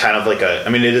like it's just kind of like I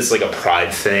mean, it is like a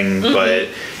pride thing, but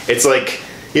it's like,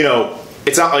 you know,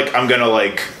 it's not like I'm gonna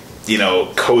like, you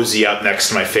know, cozy up next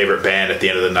to my favorite band at the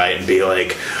end of the night and be like,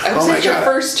 Was oh my it your God.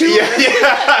 first tour?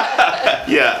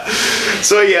 Yeah.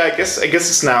 So yeah, I guess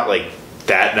it's not like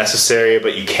that necessary,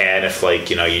 but you can if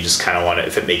like, you know, you just kind of want it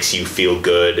if it makes you feel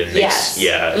good and makes,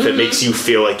 if it makes you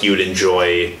feel like you would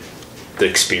enjoy the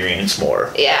experience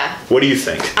more. Yeah. What do you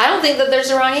think? I don't think that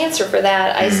there's a wrong answer for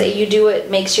that. I say you do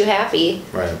what makes you happy.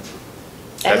 Right.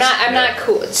 I'm not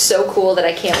cool. It's so cool that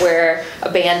I can't wear a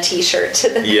band T-shirt to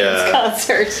the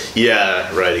concert.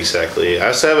 Yeah, right, exactly. I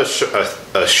also have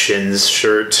a Shins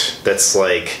shirt that's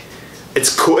like, it's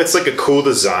cool. It's like a cool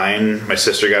design. My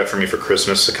sister got it for me for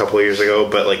Christmas a couple of years ago,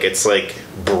 but like it's like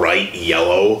bright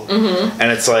yellow,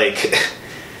 and it's like.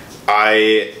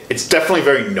 It's definitely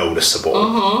very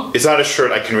noticeable. It's not a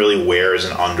shirt I can really wear as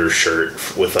an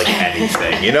undershirt with like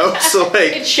anything, you know? So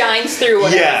like it shines through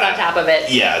whatever's on top of it.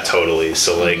 Yeah, totally.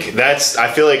 So like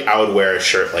I feel like I would wear a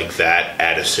shirt like that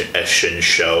at a Shin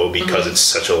show because it's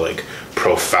such a like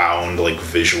profound like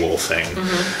visual thing.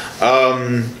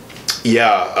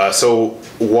 So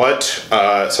what?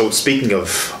 So speaking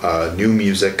of new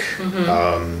music,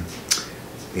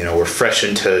 you know, we're fresh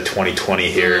into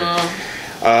 2020 here.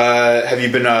 Have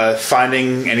you been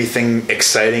finding anything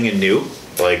exciting and new,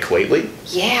 like, lately?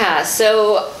 Yeah,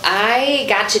 so I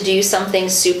got to do something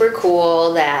super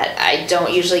cool that I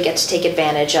don't usually get to take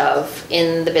advantage of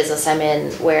in the business I'm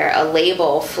in, where a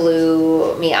label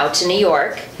flew me out to New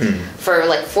York for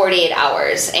like 48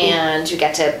 hours, and we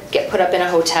got to get put up in a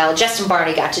hotel. Justin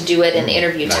Barney got to do it and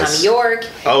interview Tommy York.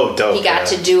 Oh, dope. He got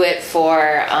to do it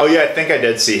for... oh, yeah, I think I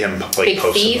did see him, like, Big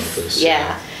post Thief. about this.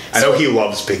 Yeah. I know he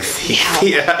loves Big Thief.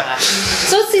 Yeah.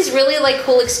 So it's these really like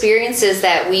cool experiences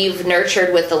that we've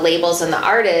nurtured with the labels and the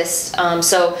artists.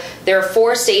 So there are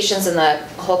 4 stations in the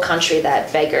whole country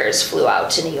that Beggars flew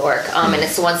out to New York, and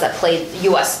it's the ones that played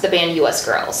the band US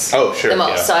Girls. Oh, sure. The most.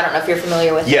 Yeah. So I don't know if you're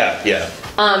familiar with. Yeah.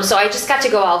 So I just got to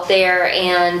go out there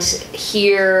and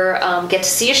get to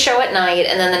see a show at night,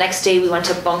 and then the next day we went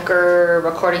to Bunker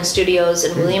Recording Studios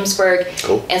in Williamsburg.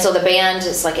 Cool. And so the band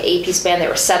is like an 8-piece band. They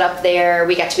were set up there.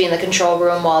 We got to be in the control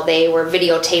room while they were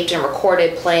videotaped and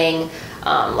recorded playing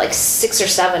like 6 or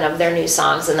 7 of their new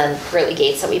songs, and then Pearly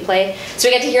Gates that we play. So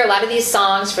we got to hear a lot of these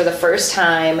songs for the first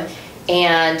time,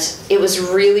 and it was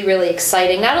really, really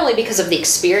exciting, not only because of the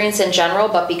experience in general,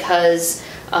 but because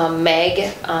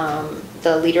Meg,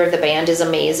 the leader of the band, is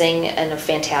amazing and a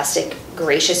fantastic,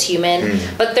 gracious human.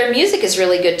 But their music is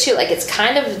really good too. Like, it's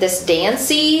kind of this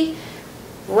dancey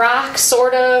rock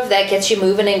sort of that gets you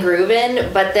moving and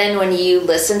grooving, but then when you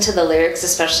listen to the lyrics,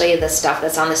 especially the stuff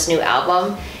that's on this new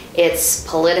album, it's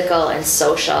political and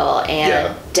social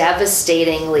and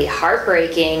devastatingly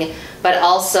heartbreaking, but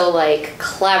also like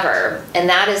clever. And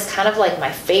that is kind of like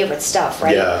my favorite stuff,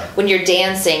 right? Yeah. When you're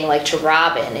dancing like to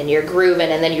Robin and you're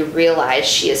grooving, and then you realize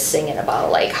she is singing about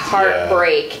like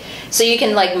heartbreak. So you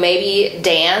can like maybe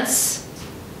dance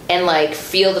and like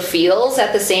feel the feels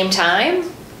at the same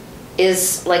time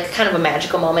is like kind of a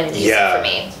magical moment in music for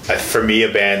me. For me,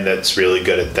 a band that's really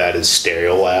good at that is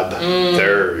Stereolab.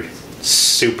 They're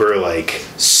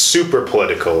super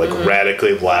political, like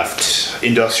radically left,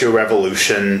 Industrial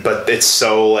Revolution, but it's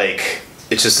so like,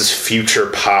 it's just this future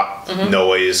pop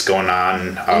noise going on.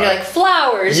 And you're like,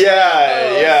 flowers.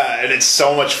 Yeah, and it's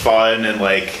so much fun, and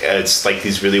like it's like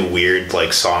these really weird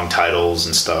like song titles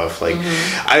and stuff. Like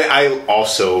I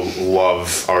also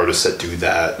love artists that do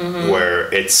that,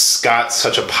 where it's got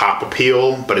such a pop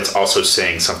appeal, but it's also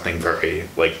saying something very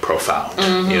like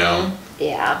profound, you know?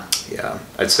 Yeah. Yeah.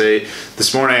 I'd say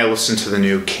this morning I listened to the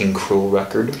new King Cruel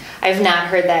record. I've not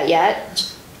heard that yet.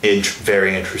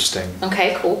 Very interesting.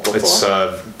 Okay, cool. It's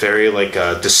very like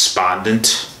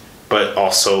despondent, but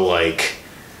also like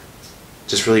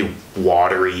just really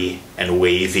watery and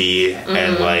wavy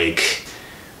and like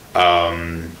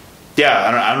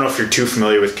I don't know if you're too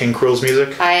familiar with King Cruel's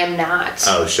music. I am not.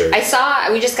 Oh, sure.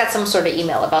 We just got some sort of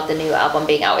email about the new album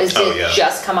being out. Did it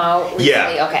just come out recently?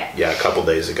 Yeah. Okay. Yeah, a couple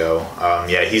days ago.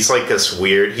 He's like this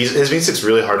weird, his music's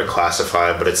really hard to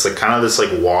classify, but it's like kind of this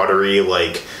like watery,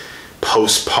 like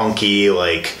post-punky,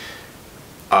 like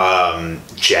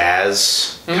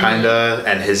jazz kinda,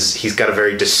 and he's got a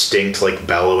very distinct like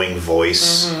bellowing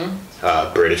voice.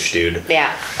 British dude.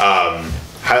 Yeah.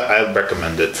 I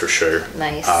recommend it for sure.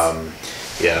 Nice.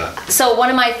 So one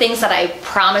of my things that I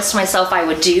promised myself I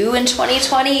would do in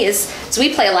 2020 is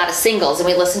we play a lot of singles and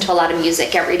we listen to a lot of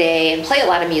music every day and play a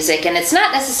lot of music, and it's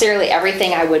not necessarily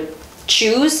everything I would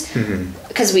choose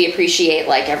because we appreciate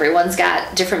like everyone's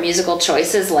got different musical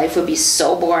choices. Life would be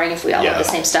so boring if we all love the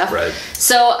same stuff. Right.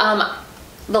 So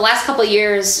the last couple of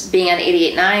years being on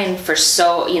 88.9 for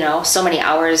so many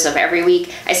hours of every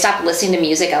week, I stopped listening to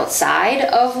music outside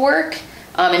of work.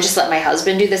 And just let my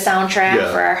husband do the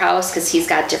soundtrack for our house because he's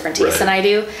got different tastes than I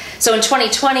do. So in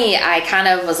 2020, I kind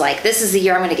of was like, this is the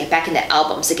year I'm going to get back into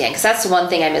albums again, because that's the one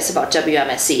thing I miss about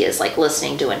WMSC is like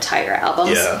listening to entire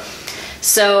albums. Yeah.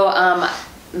 So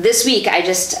this week, I've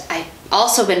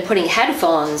also been putting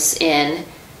headphones in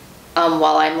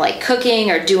while I'm like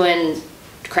cooking or doing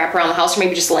crap around the house, or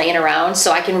maybe just laying around,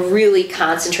 so I can really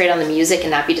concentrate on the music and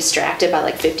not be distracted by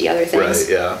like 50 other things. Right,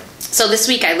 yeah. So this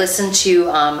week I listened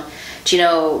to do you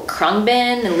know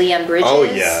Khruangbin and Leon Bridges? Oh,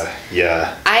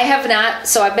 yeah. I have not.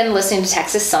 So I've been listening to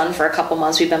Texas Sun for a couple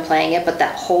months. We've been playing it, but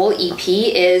that whole EP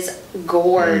is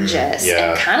gorgeous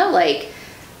and kind of like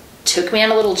took me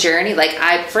on a little journey. Like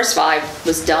first of all, I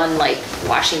was done like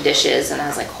washing dishes and I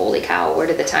was like, holy cow, where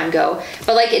did the time go?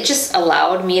 But like it just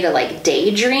allowed me to like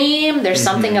daydream. There's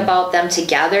something about them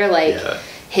together, like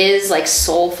his like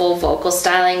soulful vocal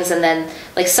stylings, and then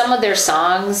like some of their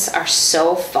songs are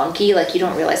so funky, like you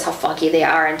don't realize how funky they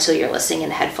are until you're listening in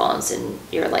headphones and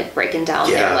you're like breaking down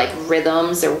their like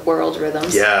rhythms, their world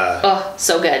rhythms. Oh,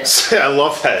 so good. I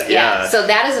love that. Yeah. So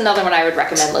that is another one I would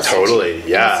recommend listening to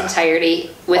in its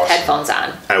entirety with headphones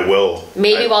on. I will.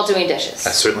 Maybe while doing dishes.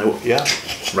 I certainly will. Yeah.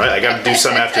 Right. I got to do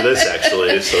some after this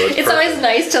actually. So it's always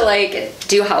nice to like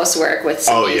do housework with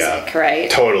some music, right?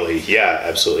 Totally. Yeah,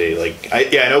 absolutely. Like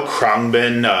I know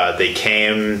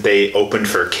Khruangbin, they opened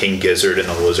for King Gizzard and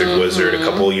the Lizard Wizard a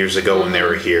couple of years ago when they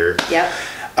were here. Yep.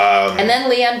 And then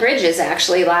Leon Bridges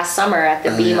actually last summer at the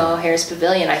BMO Harris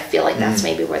Pavilion. I feel like that's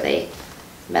maybe where they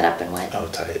met up and went, oh,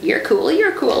 tight. You're cool.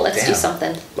 Let's do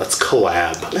something. Let's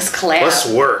collab. Let's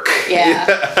work. Yeah.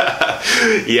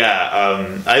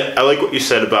 I like what you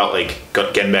said about like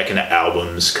getting back into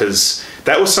albums, because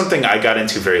that was something I got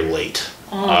into very late.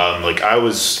 Like I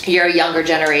was You're a younger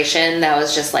generation that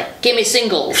was just like, give me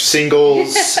singles.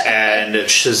 singles and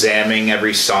Shazamming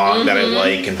every song that I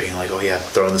like and being like, oh yeah,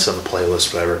 throwing this on the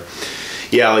playlist, whatever.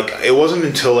 Yeah, like it wasn't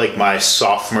until like my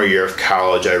sophomore year of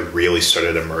college I really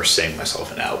started immersing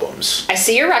myself in albums. I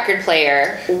see your record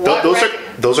player. What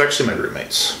Those are actually my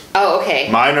roommates. Oh, okay.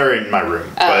 Mine are in my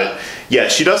room, but yeah,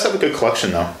 she does have a good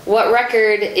collection though. What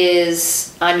record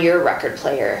is on your record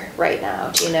player right now?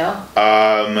 Do you know?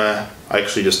 I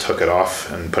actually just took it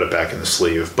off and put it back in the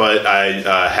sleeve, but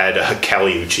I had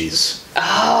Kali Uchis.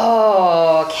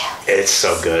 Oh, okay. It's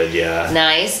so good, yeah.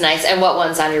 Nice. And what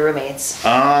one's on your roommates?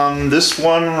 This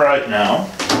one right now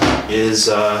is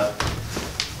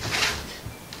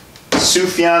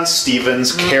Sufjan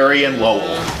Stevens, Carrie, and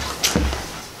Lowell.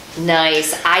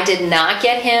 Nice. I did not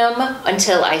get him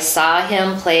until I saw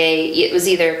him play. It was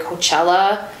either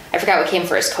Coachella. I forgot what came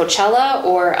first, Coachella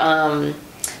or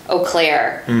Eau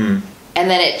Claire. And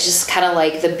then it just kind of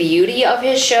like the beauty of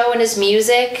his show and his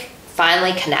music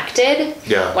finally connected.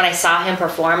 Yeah. When I saw him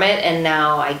perform it, and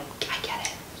now I get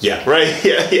it. Yeah, right.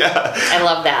 Yeah. I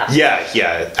love that. Yeah.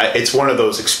 It's one of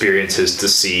those experiences to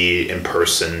see in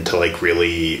person to like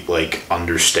really like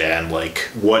understand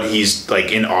like what he's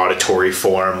like in auditory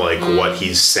form, like what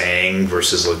he's saying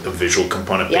versus like the visual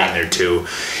component being there too.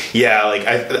 Yeah, like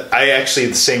I actually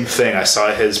the same thing. I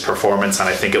saw his performance and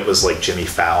I think it was like Jimmy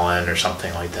Fallon or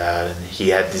something like that, and he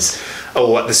had this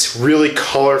really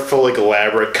colorful, like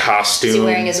elaborate costume. Is he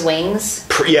wearing his wings?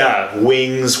 Yeah,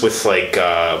 wings with like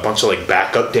a bunch of like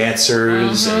backup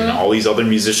dancers and all these other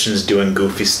musicians doing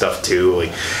goofy stuff too.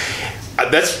 Like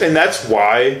that's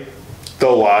why the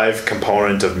live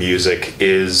component of music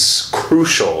is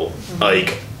crucial.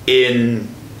 Like in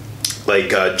like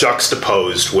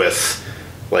juxtaposed with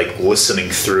like listening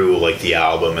through like the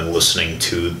album and listening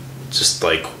to just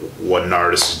like what an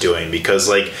artist is doing, because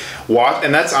like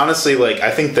and that's honestly like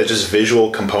I think that just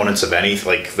visual components of any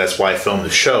like that's why I filmed the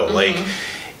show. Like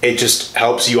it just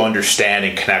helps you understand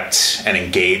and connect and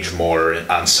engage more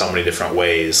on so many different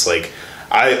ways. Like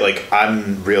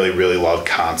I'm really love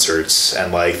concerts,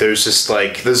 and like there's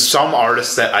some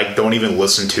artists that I don't even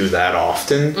listen to that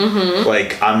often,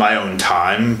 like on my own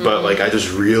time, but like I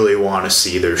just really want to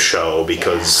see their show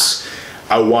because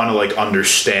I want to like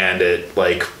understand it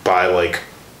like by like,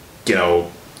 you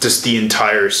know, just the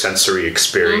entire sensory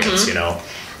experience, you know.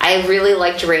 I really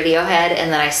liked Radiohead,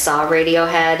 and then I saw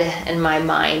Radiohead and my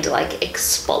mind like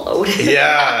exploded.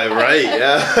 Yeah, right.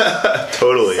 Yeah.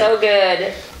 Totally. So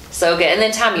good. And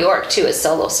then Tom York too, his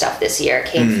solo stuff this year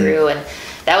came through, and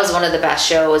that was one of the best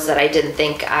shows that I didn't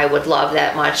think I would love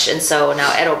that much. And so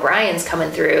now Ed O'Brien's coming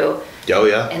through. Oh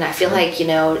yeah. And I feel like, you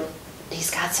know,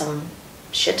 he's got some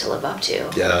shit to live up to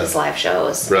with his live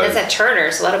shows. Right. And it's at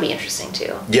Turner, so that'll be interesting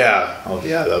too. Yeah. Oh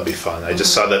yeah, that'll be fun. I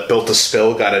just saw that Built to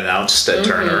Spill got announced at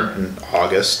Turner in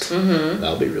August.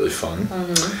 That'll be really fun.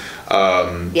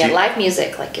 Live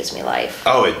music like gives me life.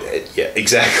 Oh, yeah,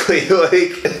 exactly.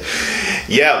 Like,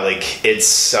 yeah, like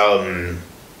it's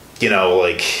you know,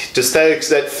 like just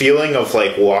that feeling of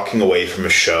like walking away from a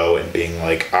show and being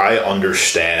like, I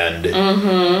understand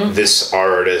this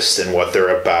artist and what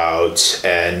they're about,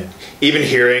 and even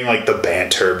hearing like the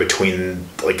banter between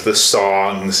like the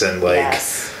songs and like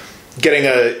getting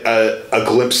a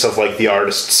glimpse of like the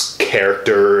artist's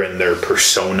character and their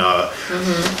persona,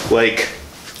 like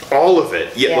all of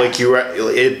it. Like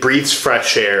it breathes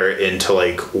fresh air into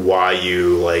like why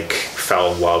you like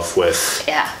fell in love with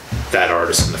that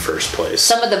artist in the first place.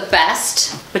 Some of the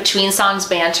best between songs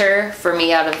banter for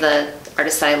me out of the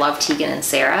artists that I love, Tegan and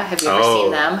Sarah. Have you ever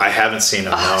seen them? I haven't seen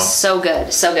them. No. So good.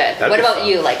 What about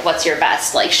you? Like, what's your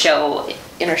best like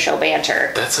inner show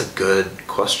banter? That's a good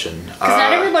question. Because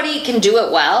not everybody can do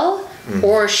it well.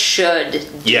 Or should do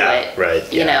it.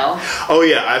 Right. You know? Oh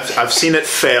yeah, I've seen it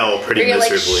fail pretty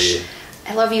miserably. Like,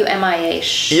 I love you, MIA.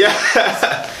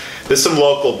 Yeah. There's some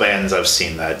local bands I've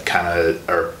seen that kind of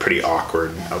are pretty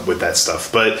awkward with that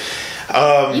stuff, but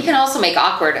you can also make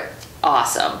awkward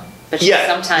awesome. But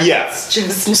sometimes it's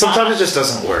just not. Sometimes it just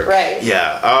doesn't work. Right.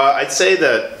 Yeah. I'd say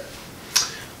that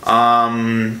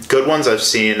good ones I've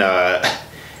seen.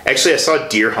 Actually, I saw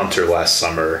Deer Hunter last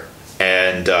summer,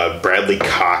 and Bradley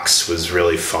Cox was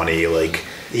really funny. Like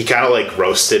he kind of like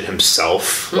roasted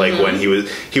himself, like when he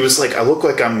was like, I look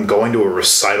like I'm going to a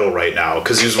recital right now,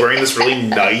 because he was wearing this really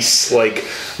nice like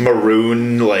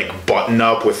maroon like button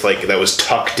up with like that was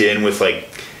tucked in with like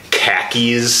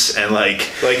khakis, and like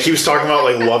he was talking about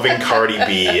like loving Cardi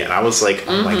B, and I was like,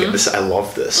 oh my goodness, I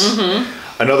love this.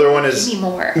 Another one is Give me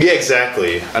more. Yeah,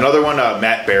 exactly. Another one,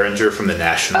 Matt Berenger from The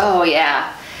National. Oh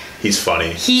yeah. He's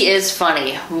funny. He is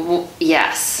funny.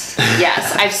 Yes.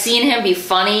 Yes. I've seen him be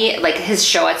funny. Like his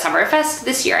show at Summerfest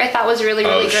this year I thought was really,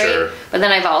 really great. Sure. But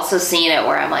then I've also seen it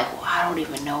where I'm like, well, I don't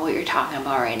even know what you're talking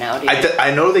about right now, dude.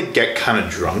 I know they get kind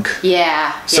of drunk.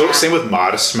 Yeah. So yeah. same with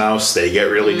Modest Mouse. They get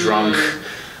really drunk.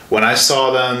 When I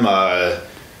saw them,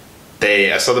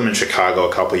 I saw them in Chicago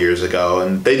a couple years ago,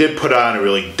 and they did put on a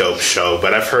really dope show.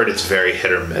 But I've heard it's very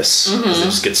hit or miss because they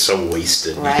just get so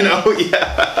wasted. Right. You know?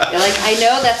 Yeah. You're like, I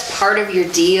know that's part of your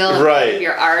deal, and part of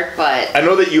your art, but I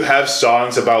know that you have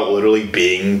songs about literally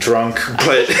being drunk,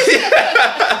 but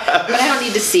but I don't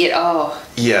need to see it. Oh.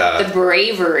 yeah. The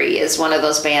Bravery is one of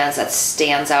those bands that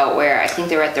stands out where I think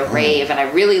they were at the rave, and I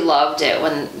really loved it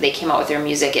when they came out with their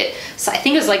music. So I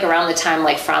think it was like around the time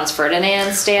like Franz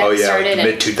Ferdinand started. Like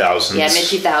mid-2000s. Yeah,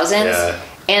 mid-2000s. Yeah.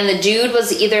 And the dude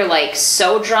was either like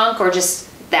so drunk or just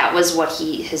that was what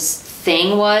his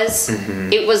thing was.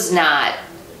 It was not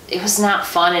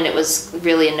fun, and it was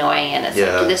really annoying, and it's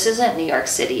like, this isn't New York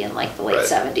City in like the late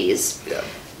 70s. Yeah.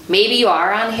 Maybe you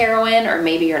are on heroin or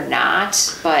maybe you're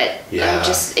not, but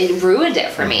it ruined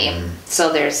it for me.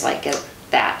 So there's like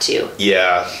that too.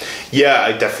 Yeah. Yeah,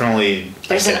 I definitely...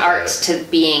 There's an art to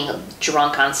being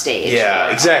drunk on stage.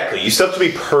 Yeah, exactly. You still have to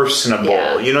be personable.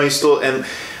 Yeah. You know, you still... And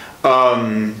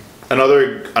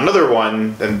another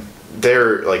one, and they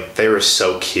were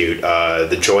so cute.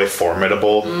 The Joy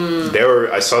Formidable.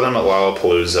 I saw them at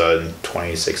Lollapalooza in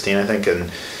 2016, I think, and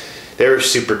they were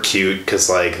super cute because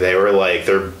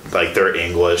they're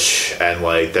English, and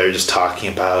like they're just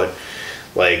talking about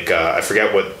like I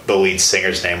forget what the lead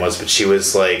singer's name was, but she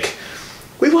was like,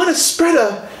 we want to spread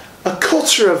a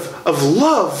culture of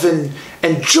love and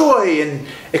joy and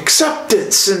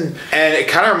acceptance, and it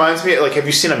kind of reminds me, like, have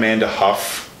you seen Amanda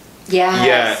Huff? Yes.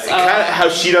 Yeah, kind of how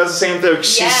she does the same thing.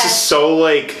 She's just so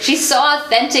like... She's so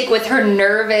authentic with her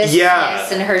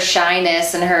nervousness and her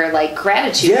shyness and her like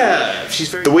gratitude. Yeah,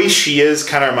 the way she is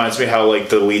kind of reminds me how like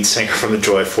the lead singer from The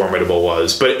Joy Formidable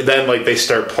was. But then like they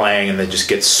start playing and they just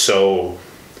get so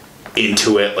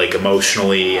into it, like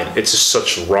emotionally, and it's just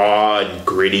such raw and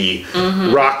gritty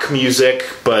rock music,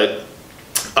 but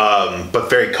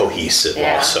very cohesive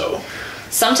also.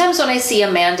 Sometimes when I see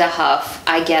Amanda Huff,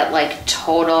 I get like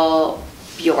total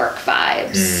Bjork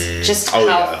vibes. Just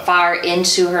how far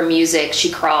into her music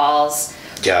she crawls.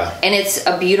 Yeah. And it's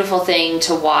a beautiful thing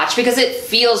to watch because it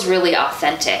feels really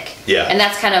authentic. Yeah. And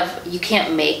that's kind of, you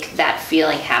can't make that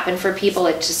feeling happen for people.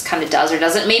 It just kind of does or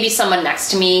doesn't. Maybe someone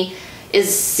next to me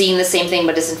is seeing the same thing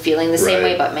but isn't feeling the same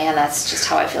way, but man, that's just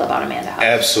how I feel about Amanda Huff.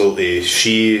 Absolutely.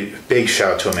 Big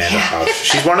shout out to Amanda Huff.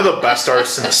 She's one of the best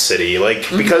artists in the city, like,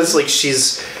 because like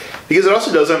because it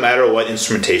also doesn't matter what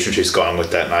instrumentation she's going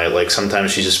with that night. Like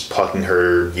sometimes she's just plucking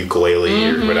her ukulele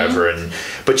or whatever,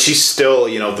 but she's still,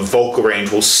 you know, the vocal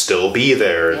range will still be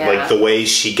there. Like the way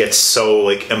she gets so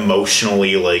like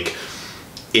emotionally like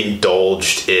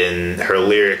indulged in her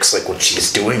lyrics, like what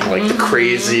she's doing, like the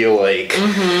crazy like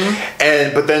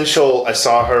but then I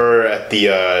saw her at the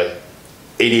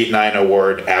 88.9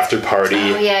 award after party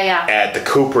at the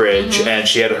Cooperage, and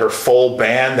she had her full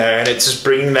band there, and it's just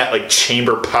bringing that like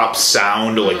chamber pop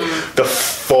sound to like the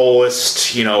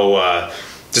fullest, you know,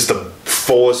 just the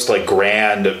fullest like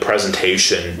grand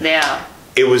presentation.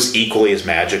 It was equally as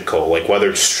magical, like whether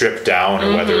it's stripped down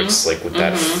or whether it's like with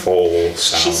that full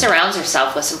sound. She surrounds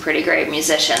herself with some pretty great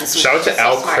musicians. Shout out to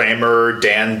Al Kramer,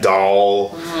 Dan Dahl,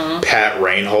 Pat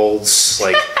Reinholds.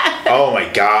 Like, oh my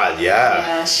God,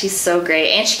 Yeah, she's so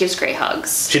great. And she gives great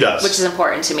hugs. She does. Which is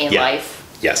important to me in life.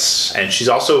 Yes. And she's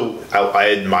also,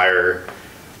 I admire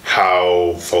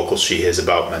how vocal she is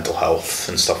about mental health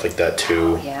and stuff like that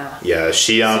too. Oh, yeah. Yeah,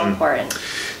 so important.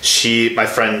 My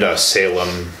friend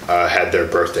Salem had their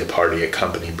birthday party at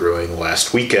Company Brewing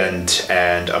last weekend,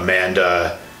 and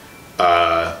Amanda,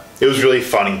 it was really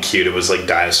fun and cute. It was like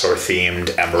dinosaur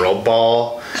themed Emerald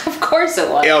Ball. Of course it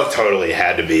was. Oh, totally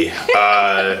had to be.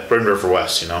 We're in River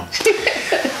West, you know.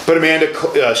 But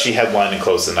Amanda, she headlined and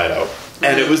closed the night out,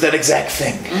 and it was that exact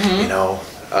thing, you know.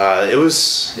 It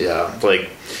was like,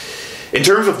 in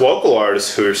terms of local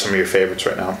artists, who are some of your favorites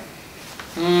right now?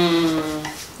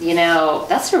 You know,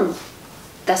 that's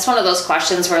one of those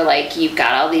questions where like you've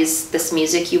got all this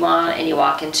music you want, and you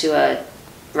walk into a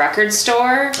record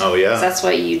store. Oh yeah, that's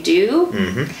what you do,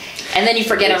 and then you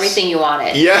forget everything you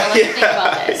wanted. Yeah, so think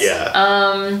about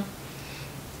this.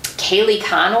 Kaylee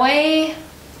Conway,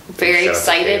 very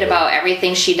excited about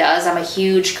everything she does. I'm a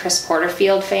huge Chris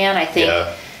Porterfield fan. I think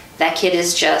that kid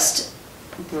is just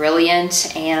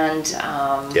brilliant, and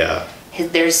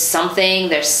there's something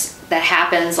that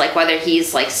happens, like whether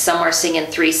he's like somewhere singing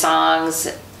 3 songs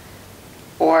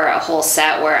or a whole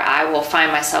set, where I will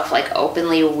find myself like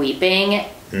openly weeping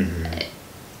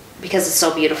because it's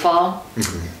so beautiful.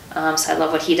 So I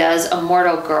love what he does.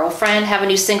 Immortal Girlfriend have a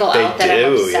new single out that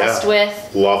I'm obsessed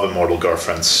with. Love Immortal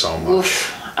Girlfriend so much.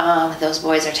 Oof. Those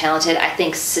boys are talented. I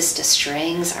think Sista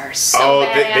Strings are so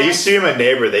badass. They used to be my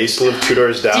neighbor. They used to live 2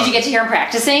 doors down. Did you get to hear them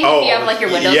practicing? Oh, you have like your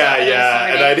windows yeah, open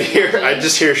yeah. And I'd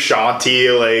just hear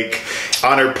Shanti like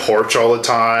on her porch all the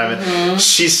time.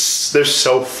 They're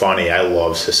so funny. I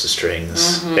love Sista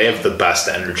Strings. They have the best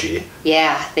energy.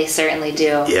 Yeah, they certainly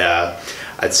do. Yeah,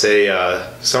 I'd say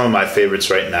some of my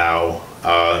favorites right now.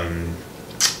 I'm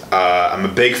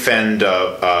a big fan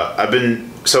of.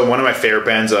 So one of my favorite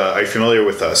bands. Are you familiar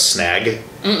with Snag?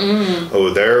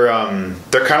 Oh, they're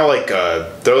kind of like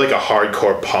they're like a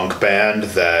hardcore punk band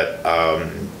that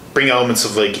bring elements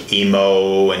of like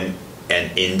emo and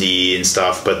indie and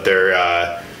stuff, but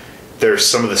they're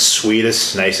some of the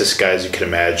sweetest, nicest guys you can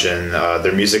imagine.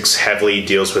 Their music's heavily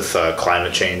deals with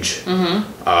climate change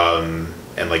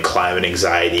and like climate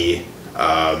anxiety.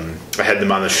 I had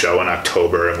them on the show in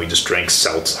October, and we just drank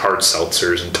hard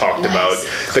seltzers and talked about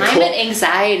the climate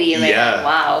anxiety. Man. Yeah,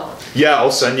 wow. Yeah, I'll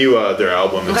send you their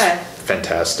album. It's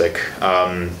fantastic.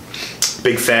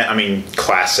 Big fan. I mean,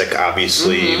 classic,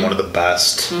 obviously, one of the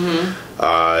best.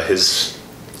 His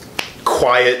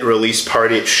quiet release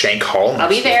party at Shank Hall. I'll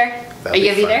be there. Are you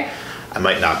gonna be there? I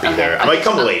might not be there. I might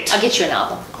come late. I'll get you an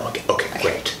album. Okay,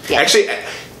 great. Yeah.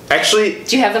 Actually,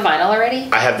 do you have the vinyl already?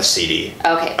 I have the CD.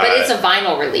 Okay, but it's a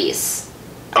vinyl release.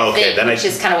 Okay, which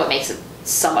is kind of what makes it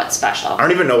somewhat special. I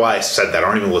don't even know why I said that. I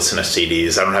don't even listen to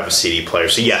CDs. I don't have a CD player,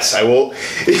 so yes, I will.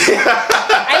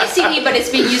 I have a CD, but it's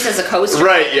being used as a coaster.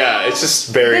 Right? Yeah, it's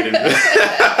just buried in.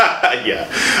 Yeah,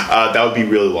 that would be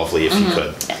really lovely if you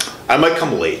could. Yeah. I might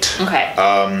come late. Okay.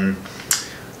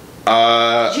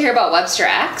 Did you hear about Webster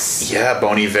X? Yeah,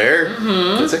 Bon Iver.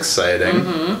 That's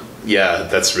exciting. Yeah,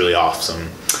 that's really awesome.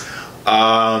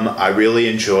 I really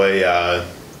enjoy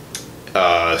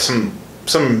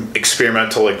some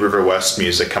experimental like River West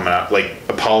music coming out, like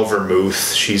Apollo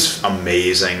Vermouth. She's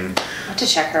amazing. I have to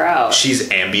check her out. She's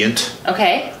ambient.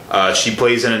 Okay. She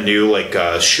plays in a new like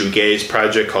shoegaze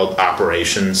project called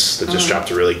Operations that just dropped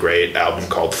a really great album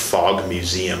called Fog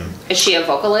Museum. Is she a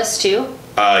vocalist too?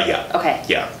 Yeah. Okay.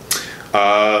 Yeah.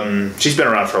 She's been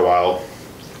around for a while.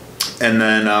 And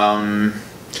then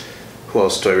who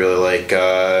else do I really like?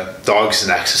 Dogs in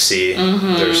Ecstasy.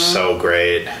 They're so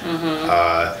great.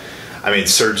 I mean,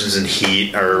 Surgeons in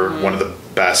Heat are one of the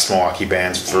best Milwaukee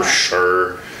bands for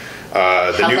sure.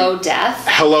 Hello Death.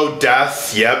 Hello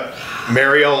Death. Yep.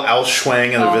 Mariel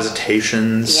Elschwang and the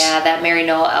Visitations. Yeah, that Mary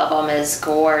Noel album is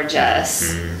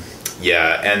gorgeous.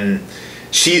 Yeah, and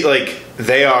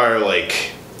they are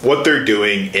like, what they're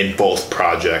doing in both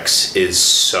projects is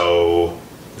so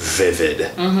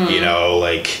vivid. You know,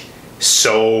 like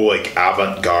so like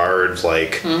avant-garde,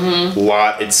 like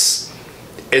it's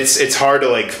hard to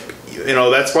like, you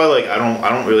know, that's why like I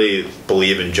don't really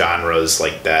believe in genres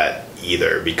like that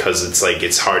either, because it's like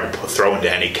it's hard to throw into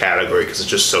any category because it's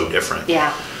just so different.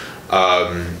 Yeah.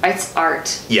 It's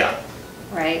art. Yeah.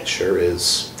 Right. It sure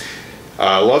is.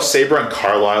 Love Sabra and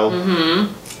Carlisle.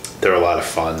 They're a lot of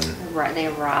fun. Right, they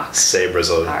rock. Sabra's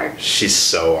she's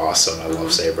so awesome. I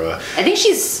love Sabra. I think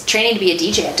she's training to be a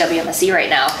DJ at WMSE right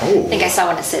now. Oh. I think I saw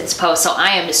one of Sid's posts, so I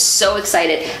am so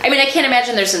excited. I mean, I can't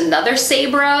imagine there's another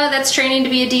Sabra that's training to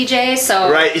be a DJ, so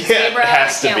right, yeah, Sabra, it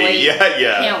has to be. Wait. Yeah.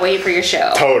 I can't wait for your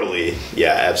show. Totally.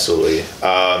 Yeah, absolutely.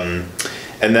 And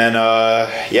then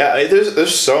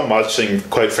there's so much, and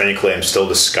quite frankly, I'm still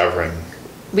discovering.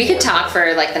 We could talk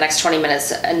for like the next 20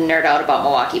 minutes and nerd out about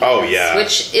Milwaukee bands,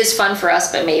 which is fun for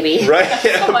us, but maybe right.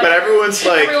 Yeah, but everyone's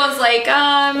like,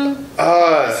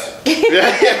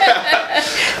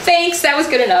 thanks, that was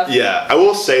good enough. Yeah, I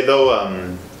will say though,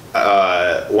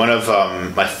 one of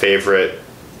my favorite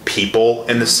people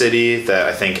in the city that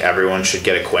I think everyone should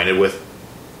get acquainted with.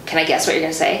 Can I guess what you're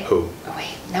gonna say? Who? Oh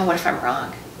wait, now what if I'm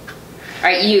wrong? All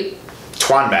right,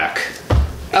 Twan Mack.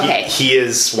 Okay. He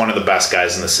is one of the best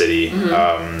guys in the city.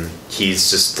 He's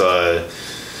just,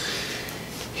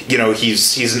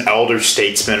 he's an elder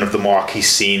statesman of the Milwaukee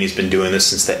scene. He's been doing this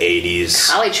since the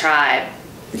 80s. Collie Tribe.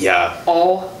 Yeah.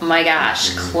 Oh my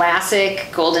gosh. Classic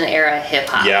golden era hip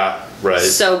hop. Yeah, right.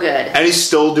 So good. And he's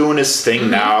still doing his thing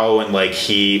now. And like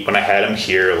when I had him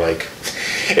here, like,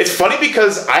 it's funny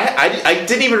because I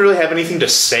didn't even really have anything to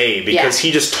say because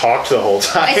he just talked the whole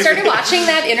time. I started watching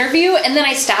that interview and then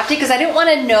I stopped it because I didn't want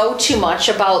to know too much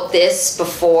about this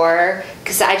before,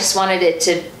 because I just wanted it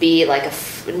to be like a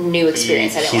new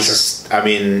experience.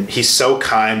 He's so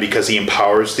kind because he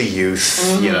empowers the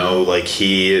youth. You know, like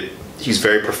he's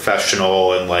very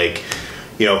professional and like,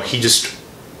 you know, he just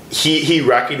he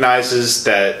recognizes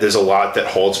that there's a lot that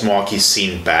holds Milwaukee's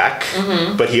scene back,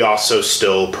 but he also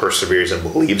still perseveres and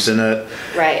believes in it.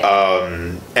 Right.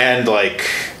 And like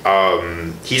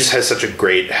he just has such a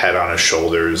great head on his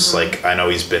shoulders. Like I know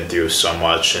he's been through so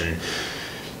much, and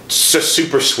it's just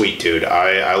super sweet dude.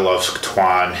 I love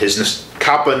Twan. His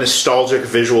Kappa nostalgic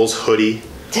visuals hoodie.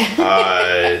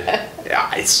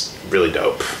 Yeah, it's really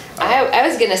dope. I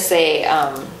was gonna say.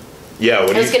 Yeah,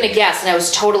 I was going to guess, and I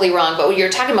was totally wrong, but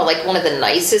you're talking about, like, one of the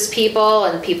nicest people,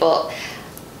 and people...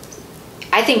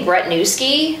 I think Brett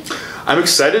Newski. I'm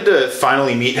excited to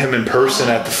finally meet him in person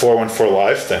at the 414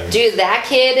 Live thing. Dude, that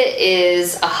kid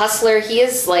is a hustler. He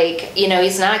is, like, you know,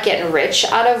 he's not getting rich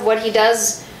out of what he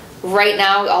does right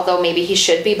now, although maybe he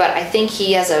should be, but I think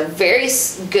he has a very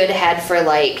good head for,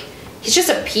 like... He's just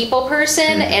a people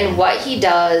person, and what he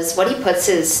does, what he puts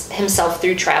himself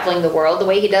through traveling the world the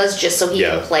way he does, just so he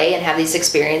can play and have these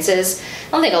experiences.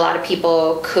 I don't think a lot of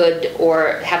people could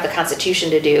or have the constitution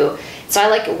to do. So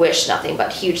I wish nothing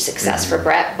but huge success for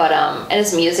Brett. But and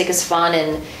his music is fun,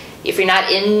 and if you're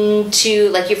not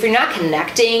into, if you're not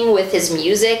connecting with his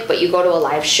music, but you go to a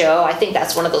live show, I think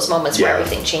that's one of those moments where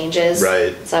everything changes.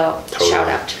 Right. So totally. Shout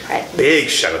out to Brett. Big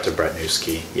shout out to Brett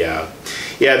Newski. Yeah.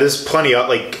 Yeah, there's plenty of,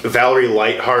 Valerie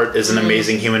Lightheart is an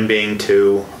amazing human being,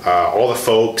 too. All the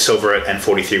folks over at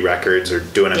N43 Records are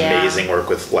doing amazing work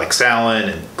with Lex Allen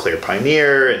and Clear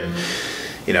Pioneer, and,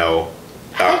 you know...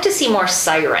 I'd like to see more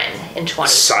Siren in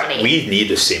 2020. We need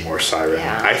to see more Siren.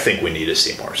 Yeah. I think we need to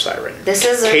see more Siren. This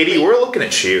is Katie, we're looking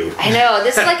at you. I know.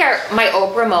 This is my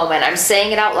Oprah moment. I'm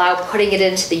saying it out loud, putting it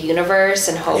into the universe,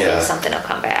 and hoping something will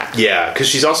come back. Yeah, because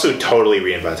she's also totally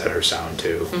reinvented her sound,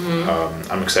 too.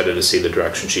 I'm excited to see the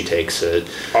direction she takes it.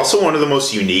 Also, one of the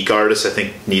most unique artists I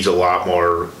think needs a lot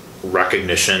more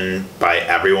recognition by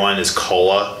everyone is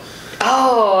Kola.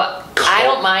 Oh, I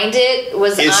don't mind it. I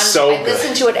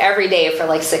listen to it every day for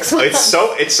 6 months.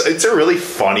 It's a really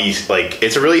funny,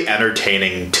 it's a really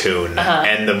entertaining tune,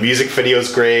 and the music video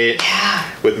is great. Yeah.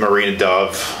 With Marina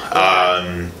Dove.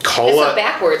 Kola. It's a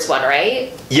backwards one,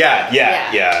 right?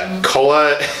 Yeah.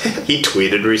 Kola, he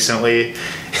tweeted recently.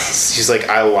 She's like,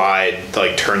 I lied.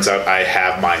 Turns out I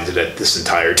have minded it this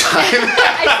entire time.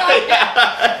 I saw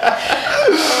that.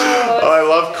 I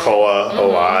love Kola a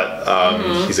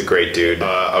lot. He's a great dude.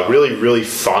 A really, really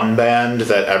fun band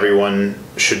that everyone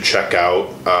should check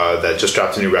out that just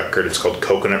dropped a new record. It's called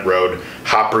Coconut Road.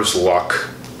 Hopper's Luck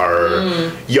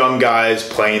are young guys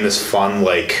playing this fun,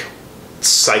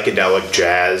 psychedelic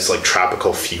jazz,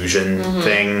 tropical fusion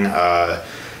thing.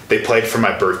 They played for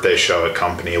my birthday show at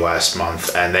Company last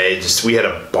month, and we had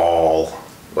a ball.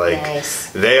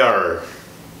 Nice. They're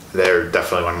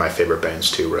definitely one of my favorite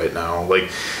bands too right now.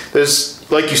 There's,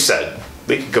 like you said,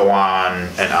 we could go on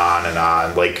and on and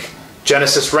on.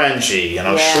 Genesis Renji,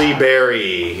 Shlee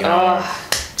Berry,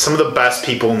 some of the best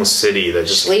people in the city that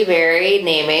just... Shlee Berry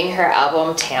naming her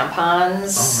album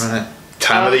Tampons. All right.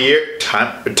 Time of the year,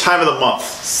 time of the month.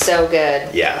 So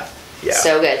good. Yeah.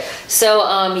 So good. So,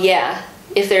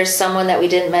 if there's someone that we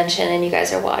didn't mention and you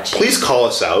guys are watching, please call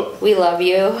us out. We love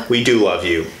you. We do love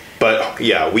you. But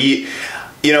yeah,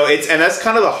 and that's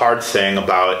kind of the hard thing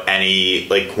about any,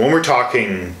 when we're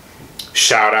talking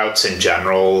shout outs in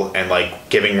general and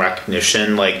giving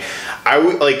recognition, I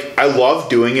love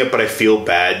doing it, but I feel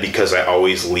bad because I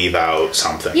always leave out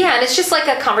something. Yeah, and it's just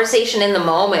a conversation in the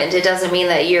moment. It doesn't mean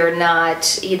that you're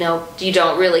not, you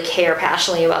don't really care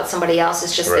passionately about somebody else.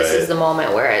 It's just This is the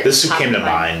moment where this is who came to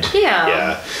mind.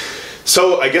 Yeah.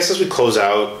 So I guess as we close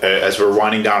out, as we're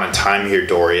winding down on time here,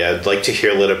 Dory, I'd like to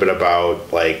hear a little bit about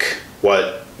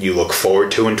what you look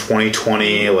forward to in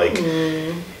 2020,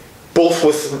 both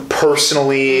with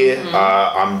personally,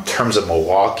 in terms of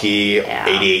Milwaukee,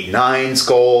 88.9's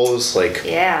goals,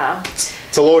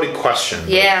 it's a loaded question.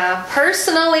 Yeah,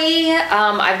 personally,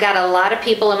 I've got a lot of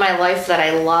people in my life that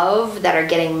I love that are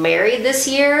getting married this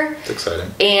year. It's exciting.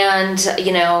 And,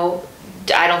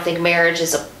 I don't think marriage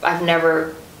is I'm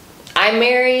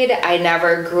married. I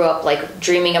never grew up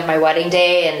dreaming of my wedding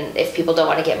day, and if people don't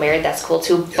want to get married, that's cool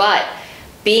too. Yeah. But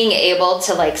being able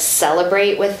to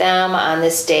celebrate with them on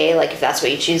this day, if that's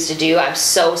what you choose to do, I'm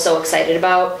so excited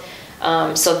about.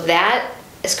 So that,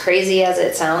 as crazy as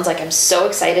it sounds, I'm so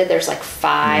excited. There's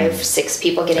 5-6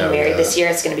 people getting married this year.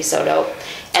 It's going to be so dope.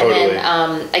 Totally. And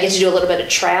then I get to do a little bit of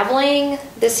traveling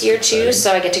this year too.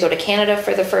 So I get to go to Canada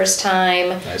for the first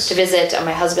time to visit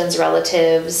my husband's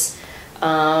relatives.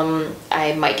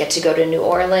 I might get to go to New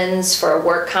Orleans for a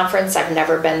work conference. I've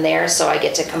never been there, so I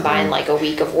get to combine a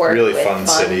week of work. Really fun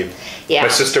city. Yeah. My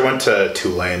sister went to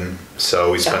Tulane,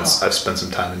 so I've spent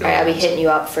some time in New Orleans. I'll be hitting you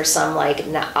up for some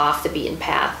off the beaten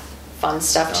path fun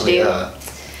stuff to do. Yeah.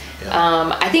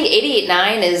 Yeah. I think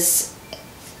 88.9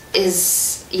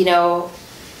 is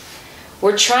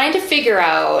we're trying to figure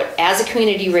out, as a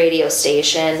community radio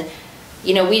station,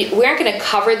 we aren't going to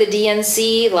cover the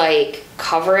DNC, like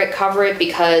cover it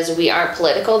because we aren't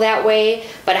political that way,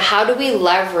 but how do we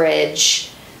leverage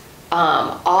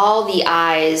all the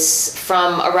eyes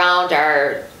from around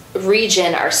our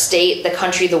region, our state, the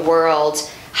country, the world?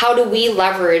 How do we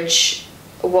leverage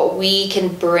what we can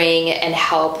bring and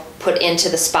help put into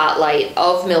the spotlight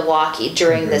of Milwaukee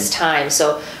during this time?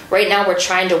 So right now we're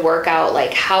trying to work out,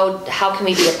 like, how can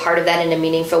we be a part of that in a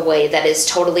meaningful way that is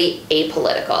totally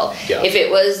apolitical. Yeah. If it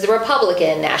was the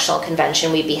Republican National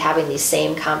Convention, we'd be having these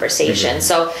same conversations.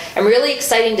 So I'm really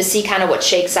excited to see kind of what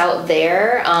shakes out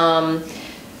there.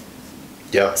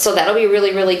 Yeah. So that'll be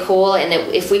really, really cool. And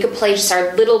if we could play just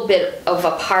our little bit of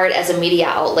a part as a media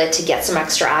outlet to get some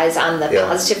extra eyes on the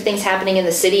positive things happening in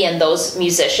the city and those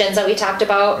musicians that we talked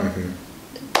about,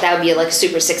 that would be like a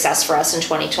super success for us in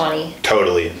 2020.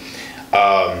 Totally.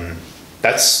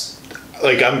 That's,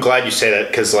 like, I'm glad you say that,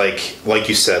 because like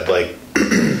you said, like,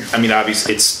 I mean,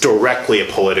 obviously it's directly a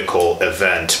political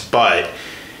event, but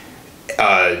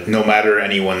no matter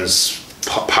anyone's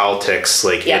politics,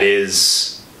 like, it is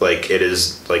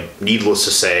needless to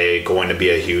say going to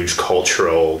be a huge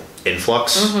cultural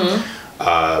influx.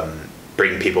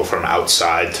 Bring people from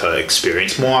outside to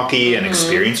experience Milwaukee and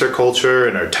experience our culture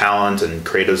and our talent and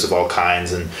creatives of all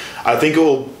kinds. And I think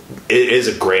it is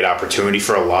a great opportunity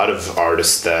for a lot of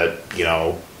artists that,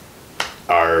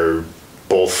 are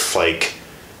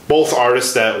both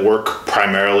artists that work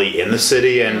primarily in the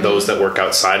city and those that work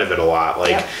outside of it a lot.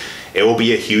 Like, it will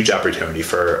be a huge opportunity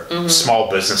for small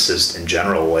businesses in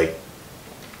general. Like,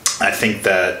 I think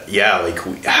that,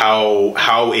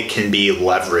 how it can be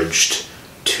leveraged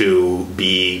to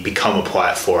become a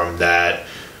platform that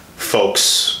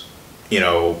folks,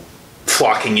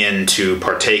 flocking in to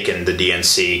partake in the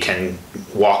DNC can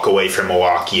walk away from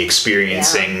Milwaukee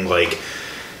experiencing,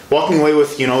 walking away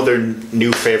with, their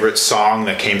new favorite song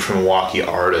that came from a Milwaukee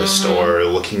artist, or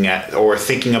looking at, or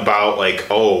thinking about,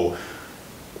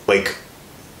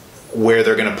 where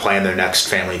they're going to plan their next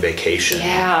family vacation,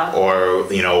 or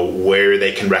where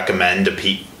they can recommend to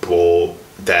people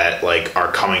that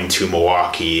are coming to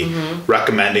Milwaukee,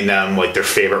 recommending them their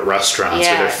favorite restaurants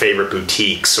or their favorite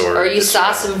boutiques, or you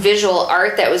saw some visual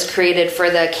art that was created for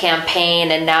the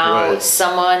campaign, and now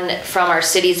someone from our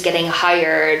city's getting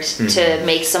hired to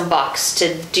make some bucks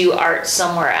to do art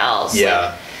somewhere else.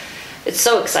 It's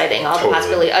so exciting, all the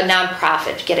possibility. A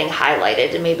nonprofit getting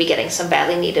highlighted and maybe getting some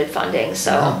badly needed funding.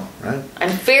 So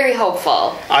I'm very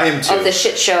hopeful. I am too. Of the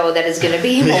shit show that is going to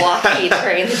be Milwaukee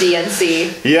during the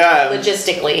DNC.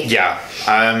 Logistically.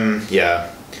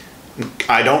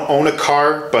 I don't own a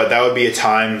car, but that would be a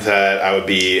time that it would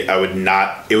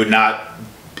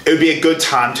be a good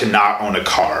time to not own a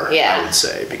car, I would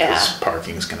say, because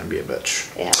parking is going to be a bitch.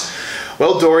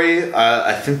 Well, Dory,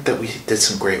 I think that we did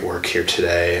some great work here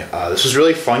today. This was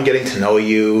really fun getting to know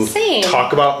you. Same.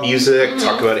 Talk about music,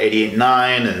 talk about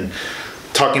 88.9, and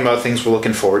talking about things we're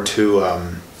looking forward to.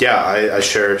 I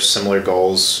share similar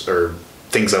goals or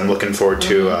things I'm looking forward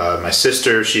to. My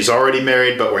sister, she's already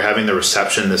married, but we're having the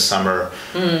reception this summer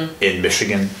in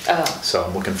Michigan. So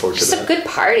I'm looking forward to that. It's a good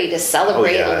party to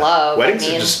celebrate love. Weddings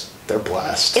are just... they're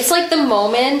blessed. It's like the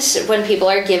moment when people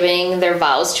are giving their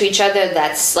vows to each other,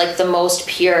 that's like the most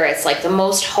pure. It's like the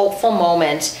most hopeful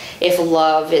moment if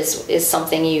love is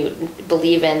something you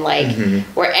believe in,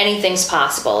 where anything's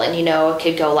possible, and it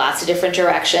could go lots of different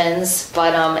directions,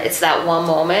 but it's that one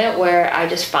moment where I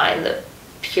just find the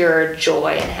pure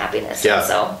joy and happiness. Yeah.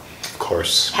 So of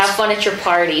course. Have fun at your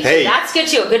party. Hey. That's good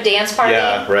too. A good dance party.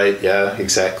 Yeah, right. Yeah,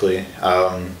 exactly.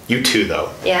 You too,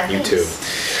 though. Yeah, you thanks. too.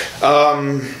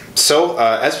 So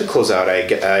as we close out, I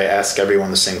ask everyone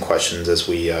the same questions as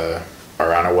we are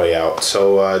on our way out.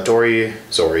 So Dory,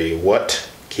 Zori, what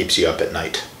keeps you up at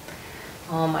night?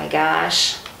 Oh my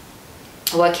gosh.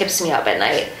 What keeps me up at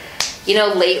night?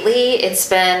 Lately it's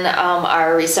been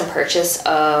our recent purchase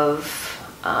of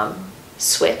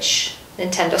Switch,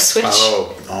 Nintendo Switch.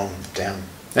 Oh, damn.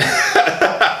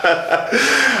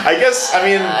 I guess, I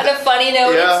mean... On a funny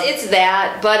note, it's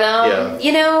that. But,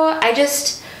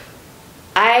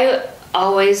 I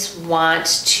always want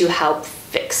to help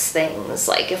fix things.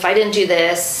 Like, if I didn't do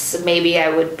this, maybe I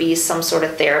would be some sort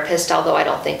of therapist, although I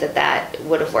don't think that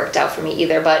would have worked out for me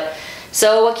either. But,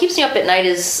 so what keeps me up at night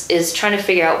is trying to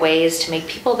figure out ways to make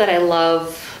people that I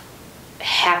love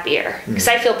happier, because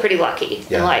I feel pretty lucky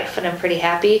in life, and I'm pretty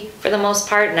happy for the most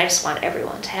part, and I just want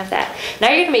everyone to have that. Now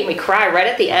you're gonna make me cry right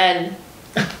at the end.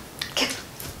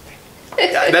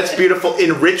 That's beautiful.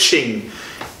 Enriching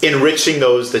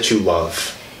those that you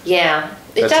love. Yeah,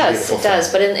 it That's a does. beautiful It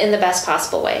does, thing. but in the best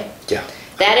possible way. Yeah.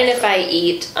 That and if I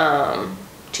eat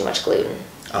too much gluten.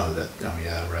 Oh,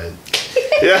 yeah, right.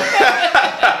 Yeah.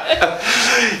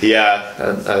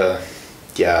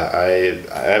 Yeah.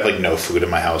 I have like no food in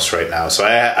my house right now, so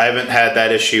I haven't had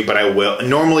that issue, but I will.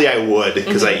 Normally I would,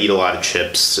 because I eat a lot of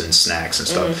chips and snacks and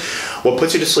stuff. What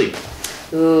puts you to sleep?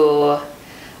 Ooh.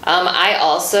 I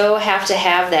also have to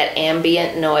have that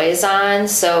ambient noise on,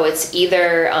 so it's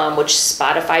either, which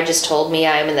Spotify just told me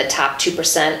I'm in the top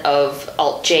 2% of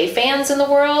Alt J fans in the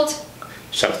world.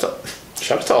 Shout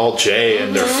out to Alt J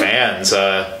and their fans.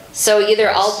 So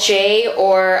either Alt J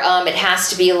or it has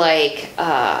to be like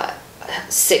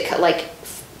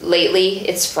lately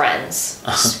it's Friends.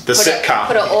 The sitcom.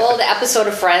 Put an old episode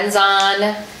of Friends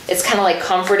on. It's kind of like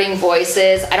comforting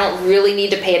voices. I don't really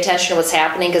need to pay attention to what's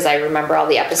happening because I remember all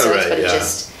the episodes, Right, but it yeah.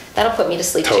 just that'll put me to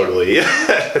sleep too. Totally.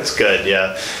 That's good.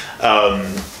 Yeah.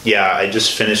 Yeah. I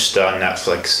just finished on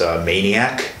Netflix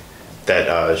Maniac.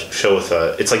 That show with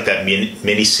it's like that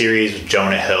mini series with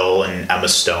Jonah Hill and Emma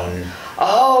Stone.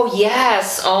 Oh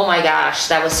yes! Oh my gosh,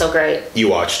 that was so great. You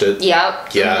watched it?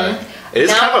 Yep. Yeah. Mhm. It is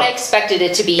Not kind of what I expected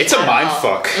it to be. It's a at mind all.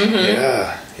 fuck.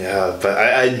 Yeah. But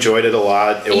I enjoyed it a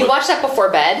lot. You watch that before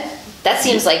bed? That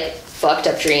seems like fucked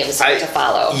up dreams to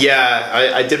follow.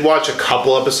 Yeah, I did watch a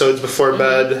couple episodes before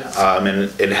bed, and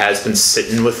it has been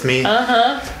sitting with me.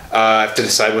 I have to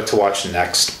decide what to watch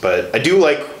next, but I do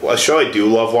like a show I do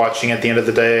love watching at the end of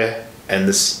the day, and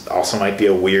this also might be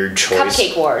a weird choice.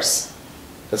 Cupcake Wars.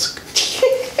 That's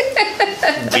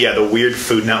yeah, the weird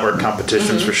Food Network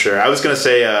competitions for sure. I was gonna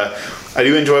say I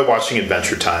do enjoy watching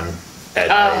Adventure Time at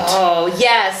night. Oh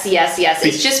yes.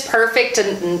 It's just perfect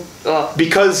and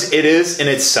Because it is in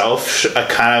itself a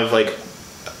kind of like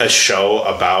a show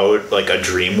about like a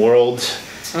dream world,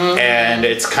 and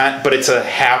it's but it's a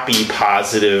happy,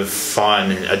 positive,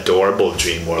 fun, adorable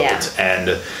dream world, Yeah.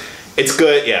 and it's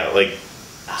good. Yeah, like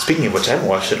speaking of which, I haven't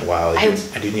watched it in a while. I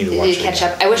do need to watch it. catch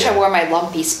again. up. I wish I Yeah. wore my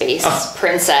Lumpy Space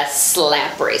Princess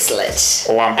slap bracelet.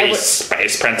 Lumpy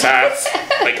Space Princess.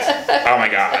 Like, oh my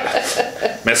god,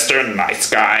 Mr. Nice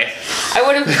Guy. I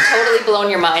would have totally blown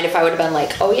your mind if I would have been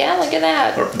like, oh yeah, look at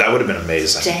that. That would have been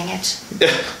amazing. Dang it.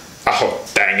 Oh,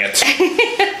 dang it.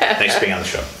 Thanks for being on the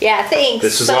show. Yeah, thanks.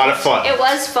 This was a lot of fun. It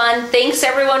was fun. Thanks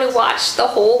everyone who watched the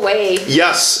whole way.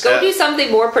 Yes. Go do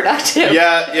something more productive.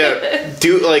 Yeah.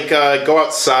 Do like go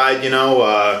outside,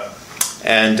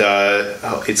 and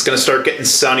it's gonna start getting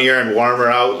sunnier and warmer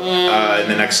out in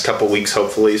the next couple weeks,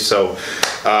 hopefully. So,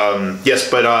 yes,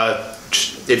 but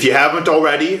if you haven't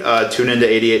already, tune into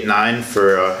 88.9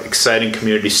 for exciting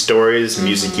community stories,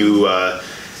 music you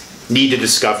need to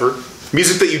discover,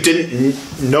 music that you didn't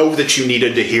know that you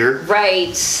needed to hear, Right.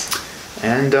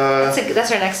 and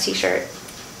That's our next t-shirt.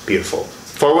 beautiful.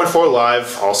 414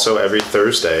 Live, also every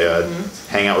Thursday.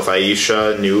 Hang out with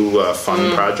Aisha, new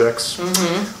fun projects.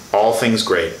 All things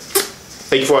great.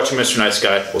 Thank you for watching, Mr. Nice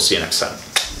Guy. We'll see you next time.